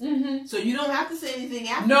sentence. So you don't have to say anything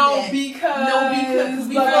after that. Because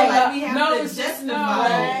we feel like we have to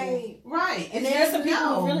justify. Right. And there's some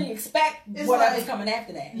people who really expect whatever's coming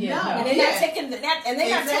after that. And they're not taking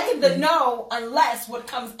not taking the no unless what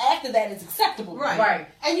comes after that is acceptable. Right.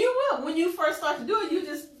 And you will. When you first start to do it, you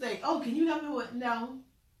just say, oh, can you tell me what? No.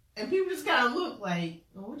 And people just kind of look like,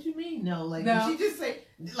 well, what you mean no? Like, she just say,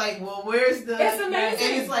 like, well, where's the... It's amazing.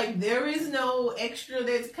 And it's like, there is no extra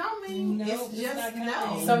that's coming. No, it's just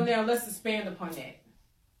no. So now let's expand upon that.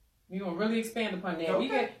 We're going to really expand upon that.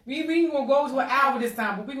 Okay. We going to go to an hour this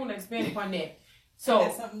time, but we're going to expand upon that.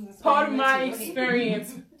 So part of my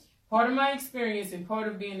experience and part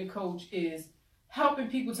of being a coach is helping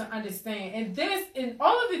people to understand. And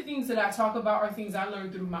all of the things that I talk about are things I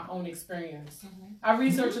learned through my own experience. I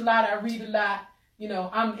research a lot. I read a lot.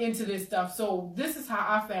 I'm into this stuff. So this is how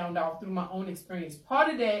I found out through my own experience.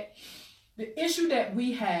 Part of that, the issue that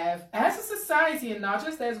we have as a society, and not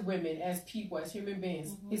just as women, as people, as human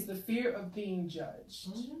beings, is the fear of being judged.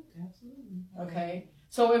 Absolutely. Okay?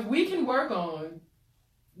 So if we can work on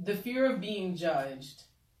the fear of being judged,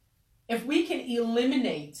 if we can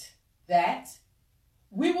eliminate that,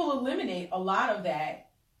 we will eliminate a lot of that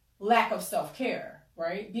lack of self-care,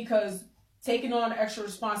 right? Because taking on extra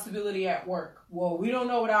responsibility at work, well, we don't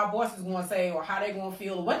know what our boss is going to say or how they're going to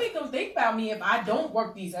feel or what they're going to think about me if I don't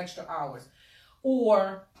work these extra hours.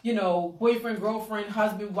 Or, boyfriend, girlfriend,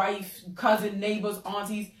 husband, wife, cousin, neighbors,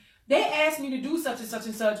 aunties, they ask me to do such and such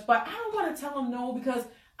and such, but I don't want to tell them no because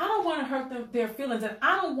I don't want to hurt their feelings, and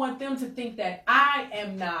I don't want them to think that I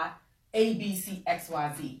am not A, B, C, X,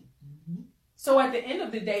 Y, Z. So at the end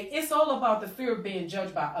of the day, it's all about the fear of being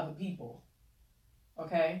judged by other people.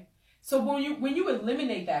 Okay? So when you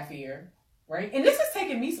eliminate that fear, right? And this has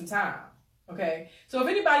taken me some time. Okay? So if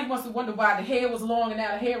anybody wants to wonder why the hair was long and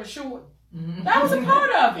now the hair is short, Mm-hmm. That was a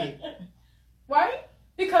part of it. Right?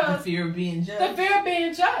 Because the fear of being judged. The fear of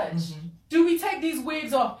being judged. Mm-hmm. Do we take these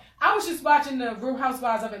wigs off? I was just watching the Real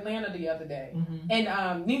Housewives of Atlanta the other day.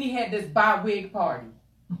 And Nene had this wig party.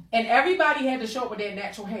 And everybody had to show up with their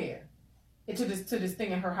natural hair to this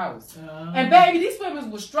thing in her house. And baby, these women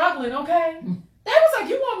were struggling, okay? They was like,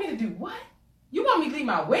 you want me to do what? You want me to leave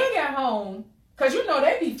my wig at home? Because you know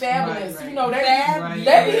they be fabulous. Right. You know, they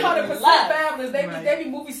be 100% fabulous. They be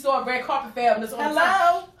movie star, red carpet fabulous all the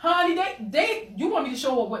time. Honey, you want me to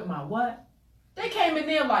show up with my what? They came in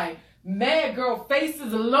there like mad girl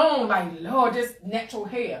faces alone, like, Lord, just natural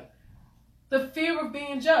hair. The fear of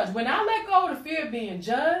being judged. When I let go of the fear of being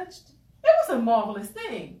judged, it was a marvelous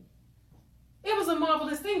thing. It was a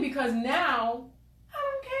marvelous thing because now I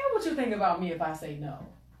don't care what you think about me if I say no.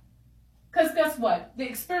 Because guess what? The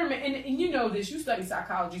experiment, and you know this, you study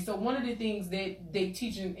psychology, so one of the things that they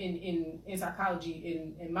teach in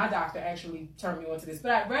psychology, and my doctor actually turned me on to this,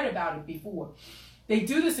 but I read about it before. They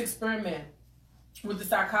do this experiment with the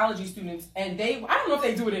psychology students, and I don't know if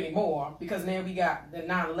they do it anymore, because now we got the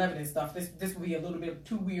 9/11 and stuff. This would be a little bit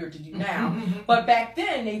too weird to do now. But back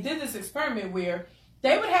then, they did this experiment where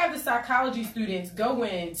they would have the psychology students go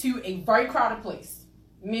into a very crowded place.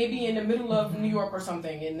 Maybe in the middle of New York or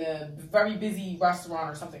something, in a very busy restaurant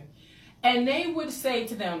or something. And they would say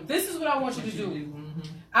to them, this is what I want you to do.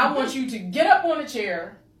 I want you to get up on a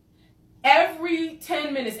chair every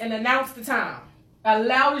 10 minutes and announce the time as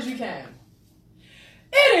loud as you can.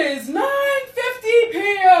 It is 9:50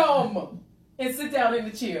 p.m. And sit down in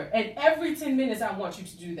the chair. And every 10 minutes, I want you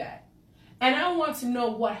to do that. And I want to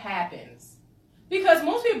know what happens. Because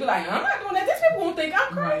most people be like, I'm not doing that. These people won't think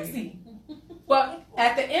I'm crazy. Right. But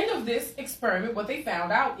at the end of this experiment, what they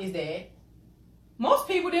found out is that most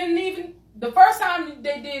people didn't even, the first time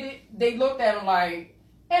they did it, they looked at them like,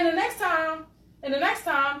 and the next time, and the next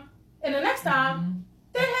time, and the next time,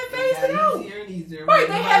 they had phased it out. Easier. Right,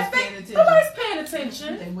 they had nobody's paying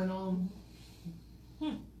attention. They went on.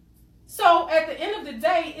 So at the end of the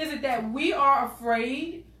day, is it that we are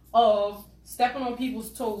afraid of stepping on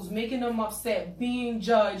people's toes, making them upset, being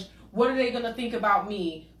judged? What are they going to think about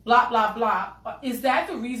me? Blah, blah, blah. Is that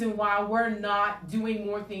the reason why we're not doing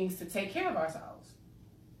more things to take care of ourselves?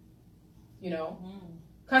 You know?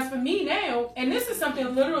 Because for me now, and this is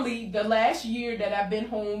something literally the last year that I've been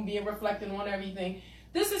home being reflecting on everything,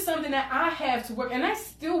 this is something that I have to work, and I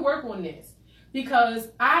still work on this. Because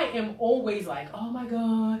I am always like, oh my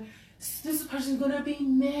God, this person's going to be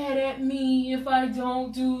mad at me if I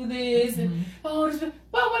don't do this. And, but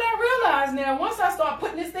what I realize now, once I start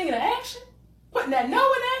putting this thing into action, putting that no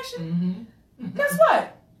in action, guess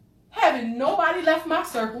what? Having nobody left my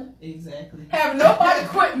circle. Exactly. Having nobody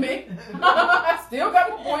quit me. I still got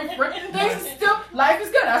my boyfriend. Life is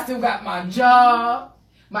good. I still got my job.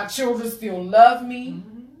 My children still love me.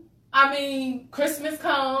 I mean, Christmas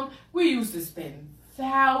come. We used to spend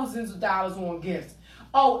thousands of dollars on gifts.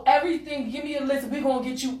 Oh, everything, give me a list. We're going to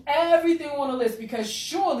get you everything on the list, because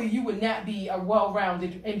surely you would not be a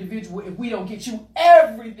well-rounded individual if we don't get you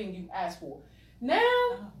everything you asked for.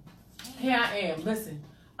 Now, here I am. Listen,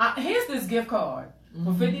 here's this gift card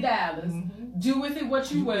for $50. Do with it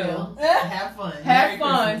what you will. Have fun. Have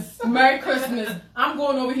fun. Merry Christmas. I'm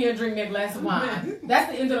going over here and drinking that glass of wine.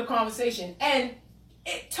 That's the end of the conversation. And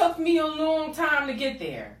it took me a long time to get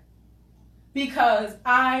there. Because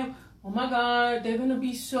oh my God, they're going to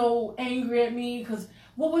be so angry at me, because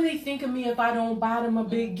what would they think of me if I don't buy them a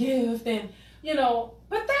big gift? And, you know,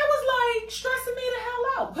 but that was like stressing me the hell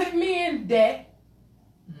out, putting me in debt.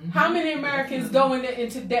 How many Americans go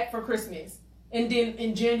into debt for Christmas? And then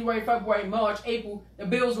in January, February, March, April, the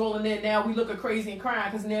bills rolling in. Now we looking crazy and crying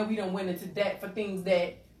because now we done went into debt for things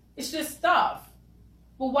that, it's just stuff.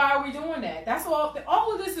 But why are we doing that? That's all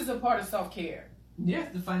of this is a part of self-care. Yes,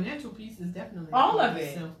 the financial piece is definitely all of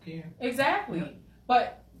it. Self-care. Exactly. Yep.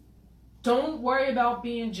 But don't worry about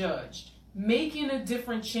being judged. Making a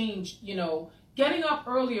different change, you know, getting up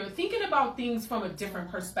earlier, thinking about things from a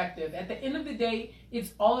different perspective. At the end of the day,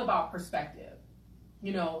 it's all about perspective.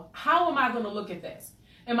 You know, how am I going to look at this?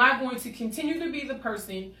 Am I going to continue to be the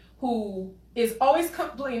person who is always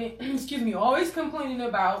complaining, always complaining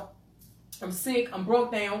about, I'm sick, I'm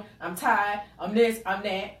broke down, I'm tired, I'm this, I'm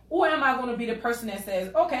that? Or am I going to be the person that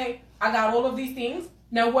says, okay, I got all of these things,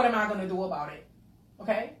 now what am I going to do about it?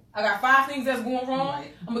 Okay? I got 5 things that's going wrong,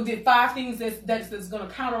 right. I'm going to do 5 things that's going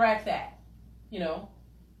to counteract that. You know?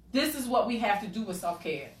 This is what we have to do with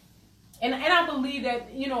self-care. And I believe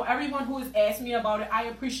that, you know, everyone who has asked me about it, I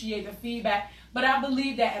appreciate the feedback, but I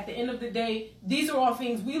believe that at the end of the day, these are all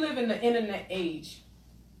things, we live in the internet age,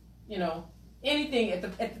 you know? anything at the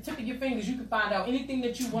tip of your fingers. You can find out anything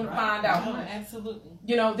that you want to find out. Oh, absolutely.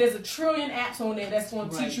 You know, there's 1 trillion apps on there that's going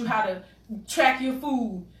to teach you how to track your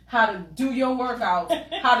food, how to do your workout,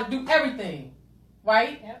 how to do everything,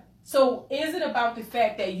 right? Yep. So is it about the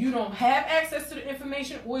fact that you don't have access to the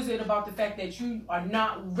information, or is it about the fact that you are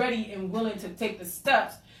not ready and willing to take the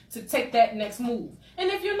steps to take that next move? And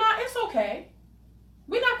if you're not, it's okay.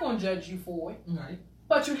 We're not going to judge you for it. Right.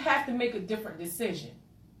 But you have to make a different decision,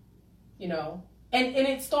 you know? And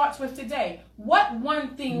it starts with today. What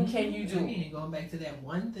one thing can you do? Again, going back to that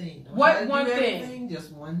one thing. What one thing?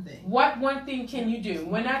 Just one thing. What one thing can you do?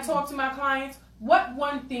 When I talk to my clients, what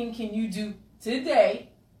one thing can you do today?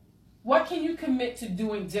 What can you commit to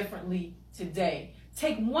doing differently today?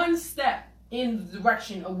 Take one step in the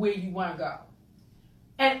direction of where you want to go.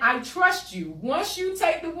 And I trust you. Once you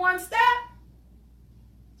take the one step,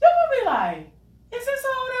 you're going to be like, is this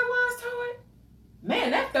all there was to it?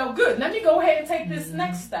 Man, that felt good. Let me go ahead and take this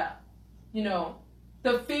next step. You know,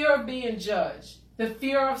 the fear of being judged, the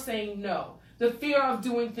fear of saying no, the fear of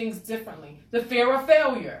doing things differently, the fear of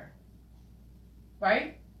failure,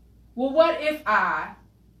 right? Well, what if I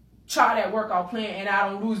try that workout plan and I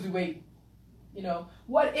don't lose the weight? You know,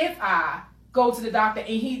 what if I go to the doctor and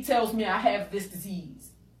he tells me I have this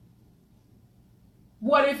disease?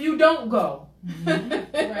 What if you don't go?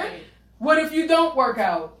 Right. What if you don't work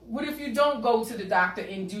out? What if you don't go to the doctor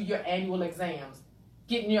and do your annual exams?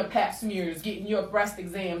 Getting your pap smears, getting your breast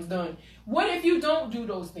exams done. What if you don't do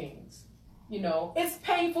those things? You know, it's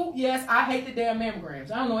painful. Yes, I hate the damn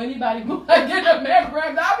mammograms. I don't know anybody who I get a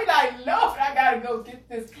mammogram. I'll be like, look, I gotta go get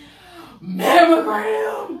this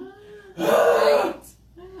mammogram.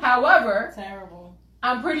 However, terrible.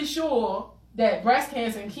 I'm pretty sure that breast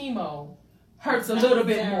cancer and chemo hurts a little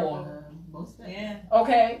bit more. Yeah.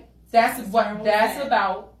 Okay? That's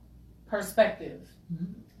about perspective.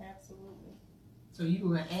 Absolutely. So you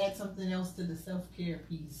were gonna add something else to the self-care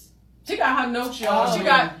piece. She got her notes, y'all. Oh,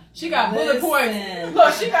 she got bullet points.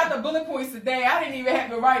 Look, she got the bullet points today. I didn't even have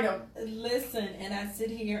to write them. Listen, and I sit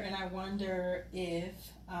here and I wonder if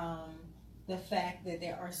the fact that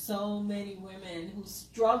there are so many women who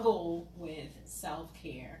struggle with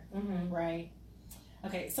self-care, right?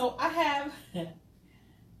 Okay, so I have, I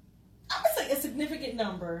would say, a significant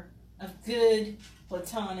number of good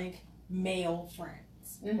platonic male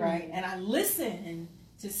friends, right? And I listen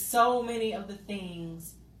to so many of the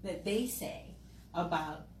things that they say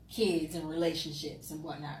about kids and relationships and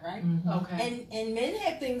whatnot, right? Okay. And men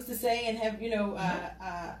have things to say and have,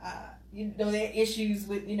 their issues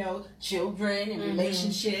with, children and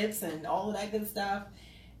relationships and all of that good stuff.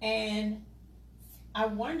 And I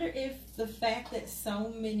wonder if the fact that so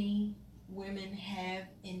many women have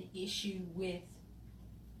an issue with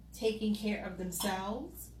taking care of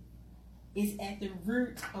themselves is at the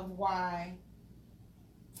root of why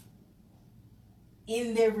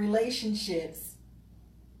in their relationships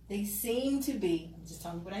they seem to be, I'm just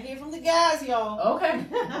telling you what I hear from the guys, y'all. Okay.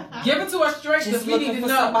 Give it to us straight because we need to know.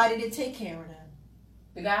 Somebody to take care of them.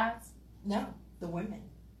 The guys? No, the women.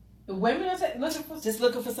 The women are looking for... Just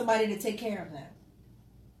looking for somebody to take care of them.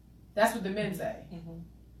 That's what the men say.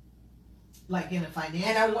 Like in a financial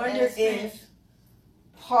And I wonder aspect. if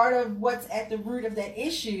part of what's at the root of that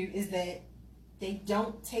issue is that they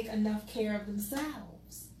don't take enough care of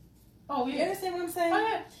themselves. Oh, yeah. You understand what I'm saying? Oh,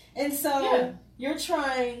 yeah. And so you're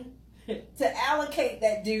trying to allocate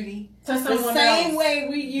that duty to someone the same else. way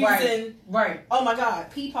we using. Right. Oh my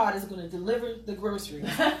God, Peapod is going to deliver the groceries.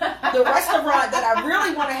 The restaurant that I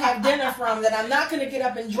really want to have dinner from, that I'm not going to get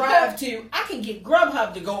up and drive to, I can get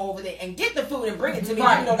Grubhub to go over there and get the food and bring it to me.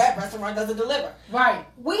 Even though that restaurant doesn't deliver. Right.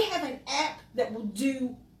 We have an app that will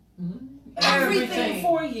do everything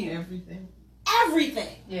for you.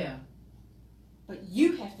 Everything. Yeah. But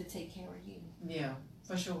you have to take care of you. Yeah,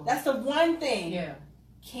 for sure. That's the one thing. Yeah.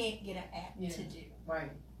 Can't get an app to do.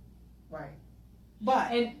 Right.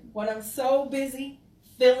 But when I'm so busy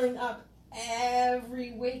filling up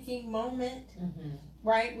every waking moment,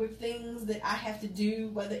 right, with things that I have to do,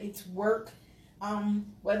 whether it's work,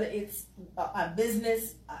 whether it's a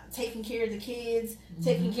business, taking care of the kids,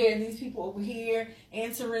 taking care of these people over here,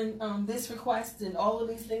 answering this request and all of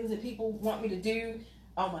these things that people want me to do.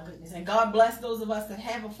 Oh my goodness. And God bless those of us that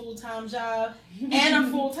have a full-time job and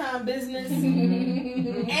a full-time business.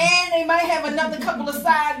 And they might have another couple of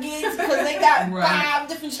side gigs because they got 5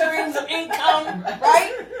 different streams of income,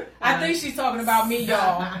 right? I think she's talking about me,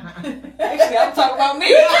 y'all. Actually, I'm talking about me.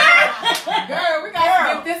 Girl, we got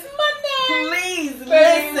to get this money. Please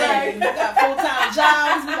listen. We got full-time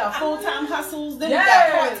jobs. We got full-time hustles. Then we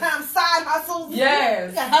got part-time side side hustles.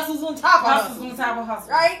 Yes. You got hustles on top of hustles. On top of hustles.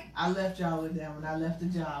 Right? I left y'all with that when I left the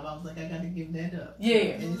job. I was like, I got to give that up.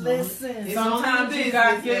 Yeah. Listen. Sometimes you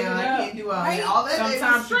got to give it up. I can't do all Right? that. All that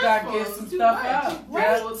Sometimes you got to give some stuff up.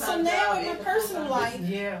 Right? So now in my personal life,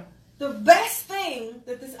 yeah, the best thing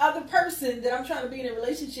that this other person that I'm trying to be in a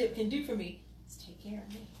relationship can do for me is take care of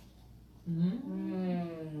me.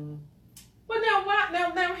 But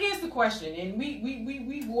now here's the question, and we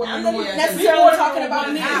I'm not necessarily talking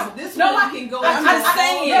about me. This one can go. I'm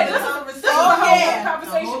saying, this is a whole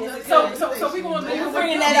conversation. So we're gonna leave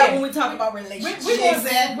bringing that up when we talk about relationships.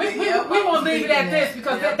 We're gonna leave it at this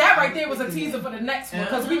because that right there was a teaser for the next one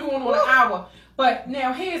because we're going on an hour. But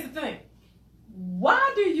now here's the thing: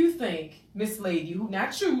 why do you think, Miss Lady,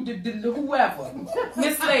 not you, whoever,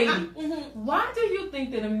 Miss Lady, why do you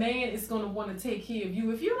think that a man is going to want to take care of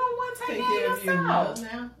you if you don't want to take care of yourself?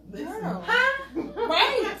 Huh?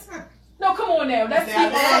 Right? No, come on now. Let's be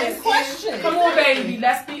honest. Question. Come on, baby.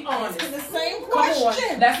 Let's be honest. It's the same question.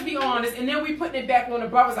 Come on. Let's be honest. And then we putting it back on the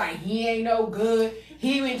brothers like, he ain't no good.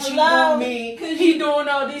 He ain't cheating on me. He doing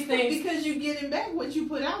all these things. Because you're getting back what you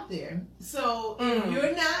put out there. So if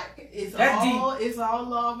you're not, it's all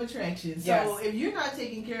law of attraction. So if you're not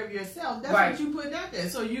taking care of yourself, that's what you put out there.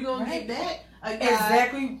 So you're going to get back a guy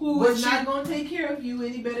who is not going to take care of you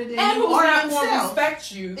any better than and you who's or not himself. going to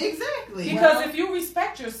respect you. Exactly. Because if you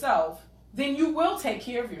respect yourself, then you will take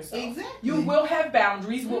care of yourself. Exactly. You will have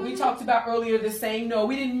boundaries. What we talked about earlier, the saying no,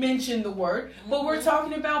 we didn't mention the word, but we're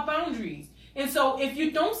talking about boundaries. And so if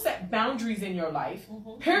you don't set boundaries in your life,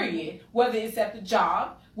 period, whether it's at the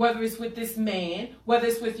job, whether it's with this man, whether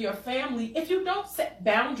it's with your family, if you don't set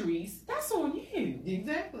boundaries, that's on you.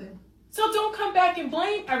 Exactly. So don't come back and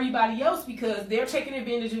blame everybody else because they're taking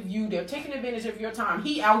advantage of you. They're taking advantage of your time.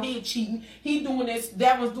 He out here cheating. He doing this.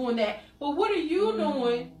 That one's doing that. But what are you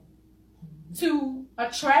doing to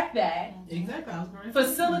attract that,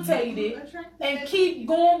 facilitate it, and keep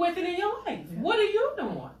going with it in your life? What are you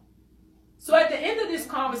doing? So at the end of this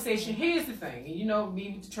conversation, here's the thing, and me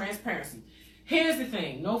with the transparency. Here's the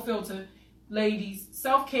thing, no filter, ladies.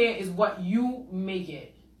 Self-care is what you make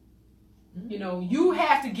it. You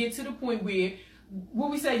have to get to the point where, what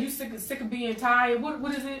we say, you sick of being tired.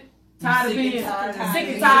 What is it? Tired of being sick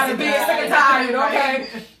and tired. Okay,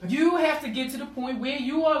 you have to get to the point where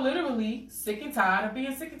you are literally sick and tired of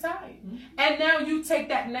being sick and tired. And now you take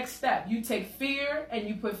that next step. You take fear and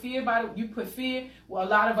you put fear by it. You put fear. Well, a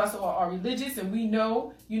lot of us are religious, and we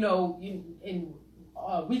know, we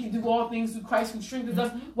can do all things through Christ who strengthens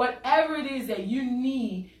us. Whatever it is that you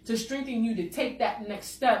need to strengthen you to take that next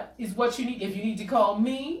step is what you need. If you need to call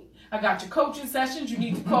me, I got your coaching sessions. You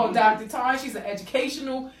need to call Dr. Tara. She's an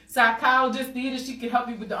educational psychologist, theater. She can help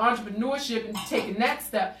you with the entrepreneurship and taking that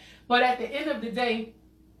step. But at the end of the day,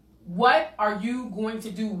 what are you going to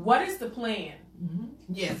do? What is the plan?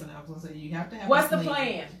 Yes, and I was going to say, you have to have What's the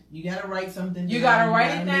plan? You got to write something down. You got to write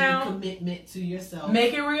it down. Make a commitment to yourself.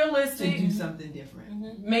 Make it realistic. To do something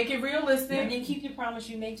different. Make it realistic. And then keep your promise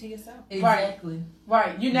you make to yourself. Exactly.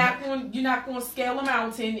 Right. You're not going to scale a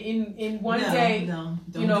mountain in one day. No.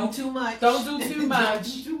 Don't do too much. Don't do too much. Don't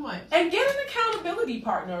do too much. And get an accountability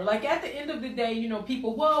partner. Like at the end of the day,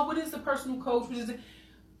 people, well, what is the personal coach? What is it?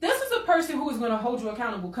 This is a person who is going to hold you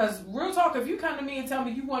accountable. Because real talk, if you come to me and tell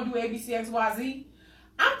me you want to do A, B, C, X, Y, Z,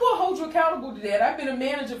 I'm going to hold you accountable to that. I've been a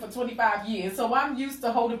manager for 25 years, so I'm used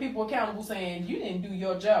to holding people accountable saying, you didn't do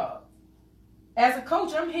your job. As a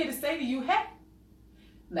coach, I'm here to say to you, hey,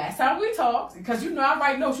 last time we talked, because I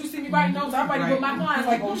write notes. You see me write notes. I write it with my clients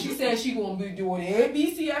like, oh, she said she going to be doing A,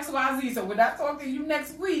 B, C, X, Y, Z. So when I talk to you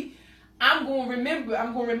next week, I'm going to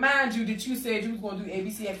remind you that you said you was going to do A, B,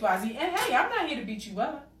 C, X, Y, Z. And hey, I'm not here to beat you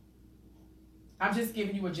up. I'm just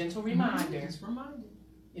giving you a gentle reminder. Just reminder.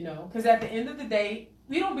 Because at the end of the day,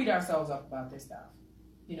 we don't beat ourselves up about this stuff.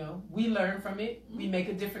 We learn from it. We make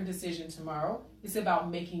a different decision tomorrow. It's about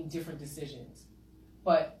making different decisions.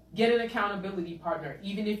 But get an accountability partner.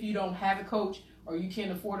 Even if you don't have a coach or you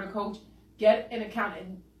can't afford a coach, get an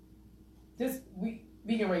accountant. We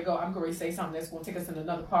can ready to go. I'm going to say something that's going to take us in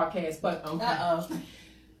another podcast. But hold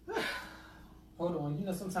on.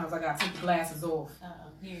 Sometimes I got to take the glasses off.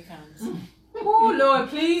 Here it comes. Oh, Lord,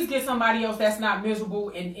 please get somebody else that's not miserable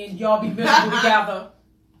and y'all be miserable together.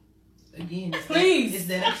 Again, please. It's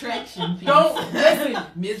that attraction piece. Don't listen.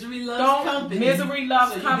 Misery loves company. Misery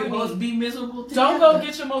loves company. You can both be miserable together. Don't go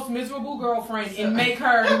get your most miserable girlfriend and make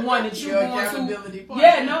her the one that you want to. Partner.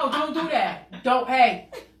 Yeah, no, don't do that. Don't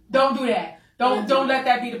do that. Don't let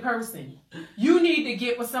that be the person. You need to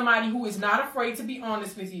get with somebody who is not afraid to be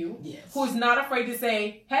honest with you. Yes. Who is not afraid to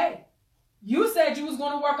say, hey, you said you was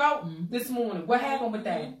going to work out this morning. What happened with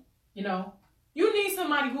that? You need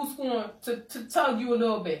somebody who's going to tug you a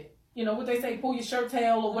little bit. You know what they say, pull your shirt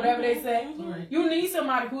tail or whatever they say. Right. You need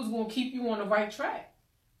somebody who's going to keep you on the right track.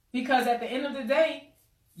 Because at the end of the day,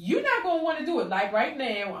 you're not going to want to do it. Like right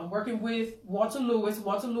now, I'm working with Walter Lewis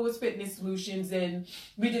Fitness Solutions, and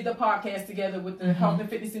we did the podcast together with the health and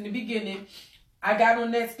fitness in the beginning. I got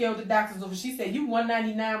on that scale, the doctor's over. She said, you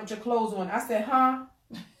 199 with your clothes on. I said, huh?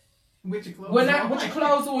 With your clothes on. With your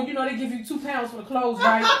clothes on, you know they give you 2 pounds for the clothes,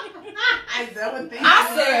 right? I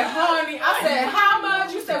said, honey, how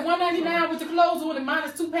much? You said 199 with the clothes on and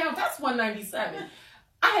minus 2 pounds. That's 197.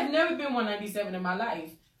 I have never been 197 in my life.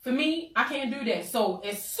 For me, I can't do that. So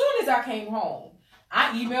as soon as I came home,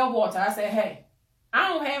 I emailed Walter. I said, hey, I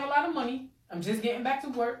don't have a lot of money. I'm just getting back to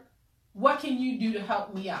work. What can you do to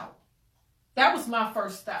help me out? That was my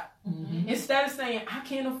first step. Mm-hmm. Instead of saying I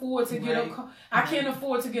can't afford to get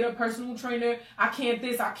afford to get a personal trainer. I can't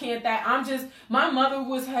this, I can't that. My mother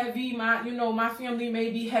was heavy. My family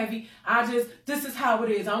may be heavy. This is how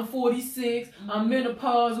it is. I'm 46. Mm-hmm. I'm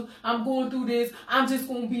menopausal. I'm going through this. I'm just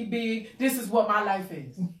going to be big. This is what my life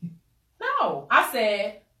is. No, I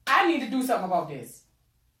said I need to do something about this.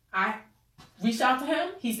 I reached out to him.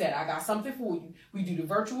 He said I got something for you. We do the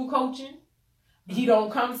virtual coaching. He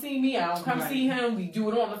don't come see me. I don't come see him. We do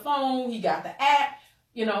it on the phone. He got the app.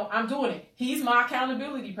 I'm doing it. He's my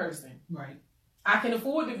accountability person. Right. I can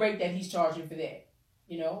afford the rate that he's charging for that.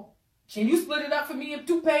 Can you split it up for me in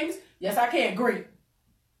 2 payments? Yes, I can. Great.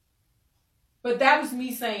 But that was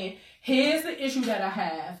me saying, here's the issue that I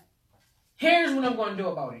have. Here's what I'm going to do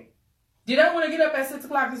about it. Did I want to get up at 6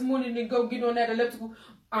 o'clock this morning and go get on that elliptical?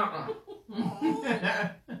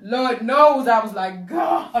 Lord knows I was like,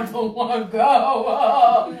 God, I don't want to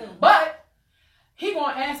go. But he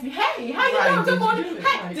going to ask me, hey, how you doing? Good morning.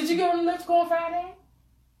 Hey, did you get on the elliptical on Friday?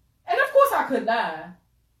 And of course I could lie,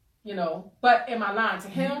 but am I lying to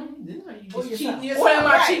him? Or am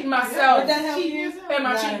I cheating myself? Am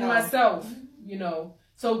I cheating myself?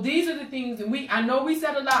 So these are the things, and I know we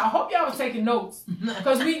said a lot. I hope y'all was taking notes,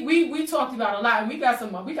 because we talked about a lot, and we got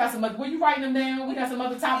some other, were you writing them down? We got some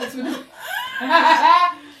other topics for this.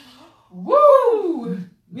 Woo!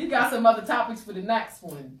 We got some other topics for the next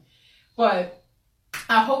one. But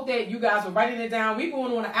I hope that you guys are writing it down. We're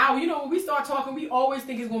going on an hour. When we start talking, we always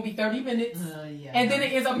think it's going to be 30 minutes. And then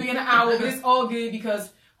it ends up being an hour, but it's all good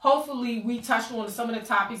because hopefully we touched on some of the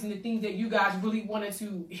topics and the things that you guys really wanted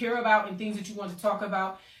to hear about and things that you want to talk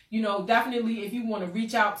about. Definitely if you want to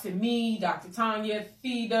reach out to me, Dr. Tanya,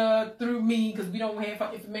 Theda, through me, because we don't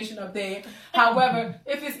have information up there. However,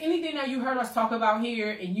 if it's anything that you heard us talk about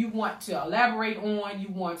here and you want to elaborate on, you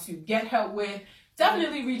want to get help with,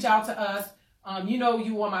 definitely reach out to us. You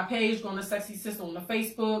on my page, Grown and Sexy Sister on the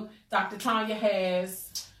Facebook. Dr. Tanya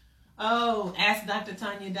has...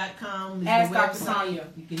 AskDrTanya.com. Ask Dr. Tanya.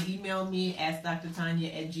 You can email me,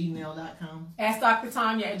 AskDrTanya@gmail.com.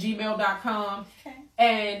 AskDrTanya@gmail.com. Okay.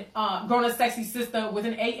 And Grown and Sexy Sister with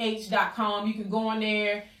an AH.com. You can go on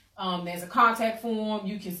there. There's a contact form.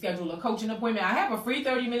 You can schedule a coaching appointment. I have a free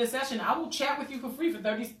 30-minute session. I will chat with you for free for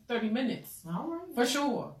 30 minutes. All right. For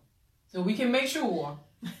sure. So we can make sure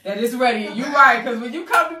that it's ready. You're right, because when you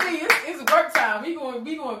come to me, it's work time. We going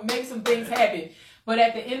to make some things happen. But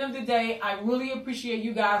at the end of the day, I really appreciate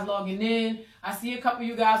you guys logging in. I see a couple of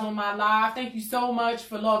you guys on my live. Thank you so much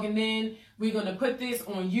for logging in. We're going to put this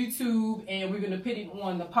on YouTube and we're going to put it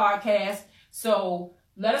on the podcast. So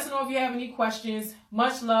let us know if you have any questions.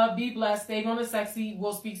 Much love. Be blessed. Stay grown and sexy.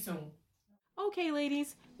 We'll speak soon. Okay,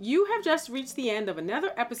 ladies, you have just reached the end of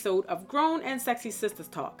another episode of Grown and Sexy Sisters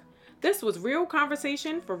Talk. This was real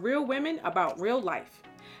conversation for real women about real life.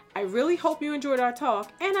 I really hope you enjoyed our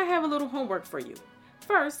talk, and I have a little homework for you.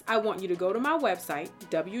 First, I want you to go to my website,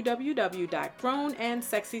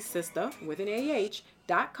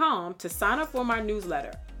 www.grownansexysister.com, to sign up for my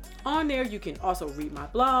newsletter. On there, you can also read my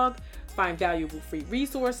blog, find valuable free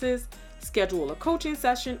resources, schedule a coaching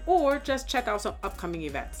session, or just check out some upcoming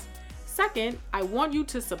events. Second, I want you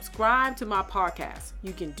to subscribe to my podcast.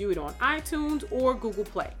 You can do it on iTunes or Google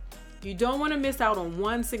Play. You don't want to miss out on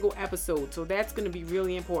one single episode, so that's going to be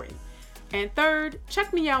really important. And third,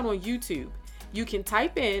 check me out on YouTube. You can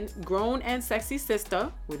type in Grown and Sexy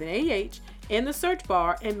Sister with an AH in the search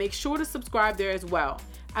bar and make sure to subscribe there as well.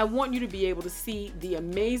 I want you to be able to see the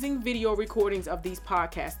amazing video recordings of these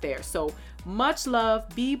podcasts there. So much love,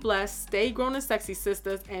 be blessed, stay grown and sexy,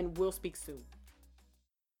 sisters, and we'll speak soon.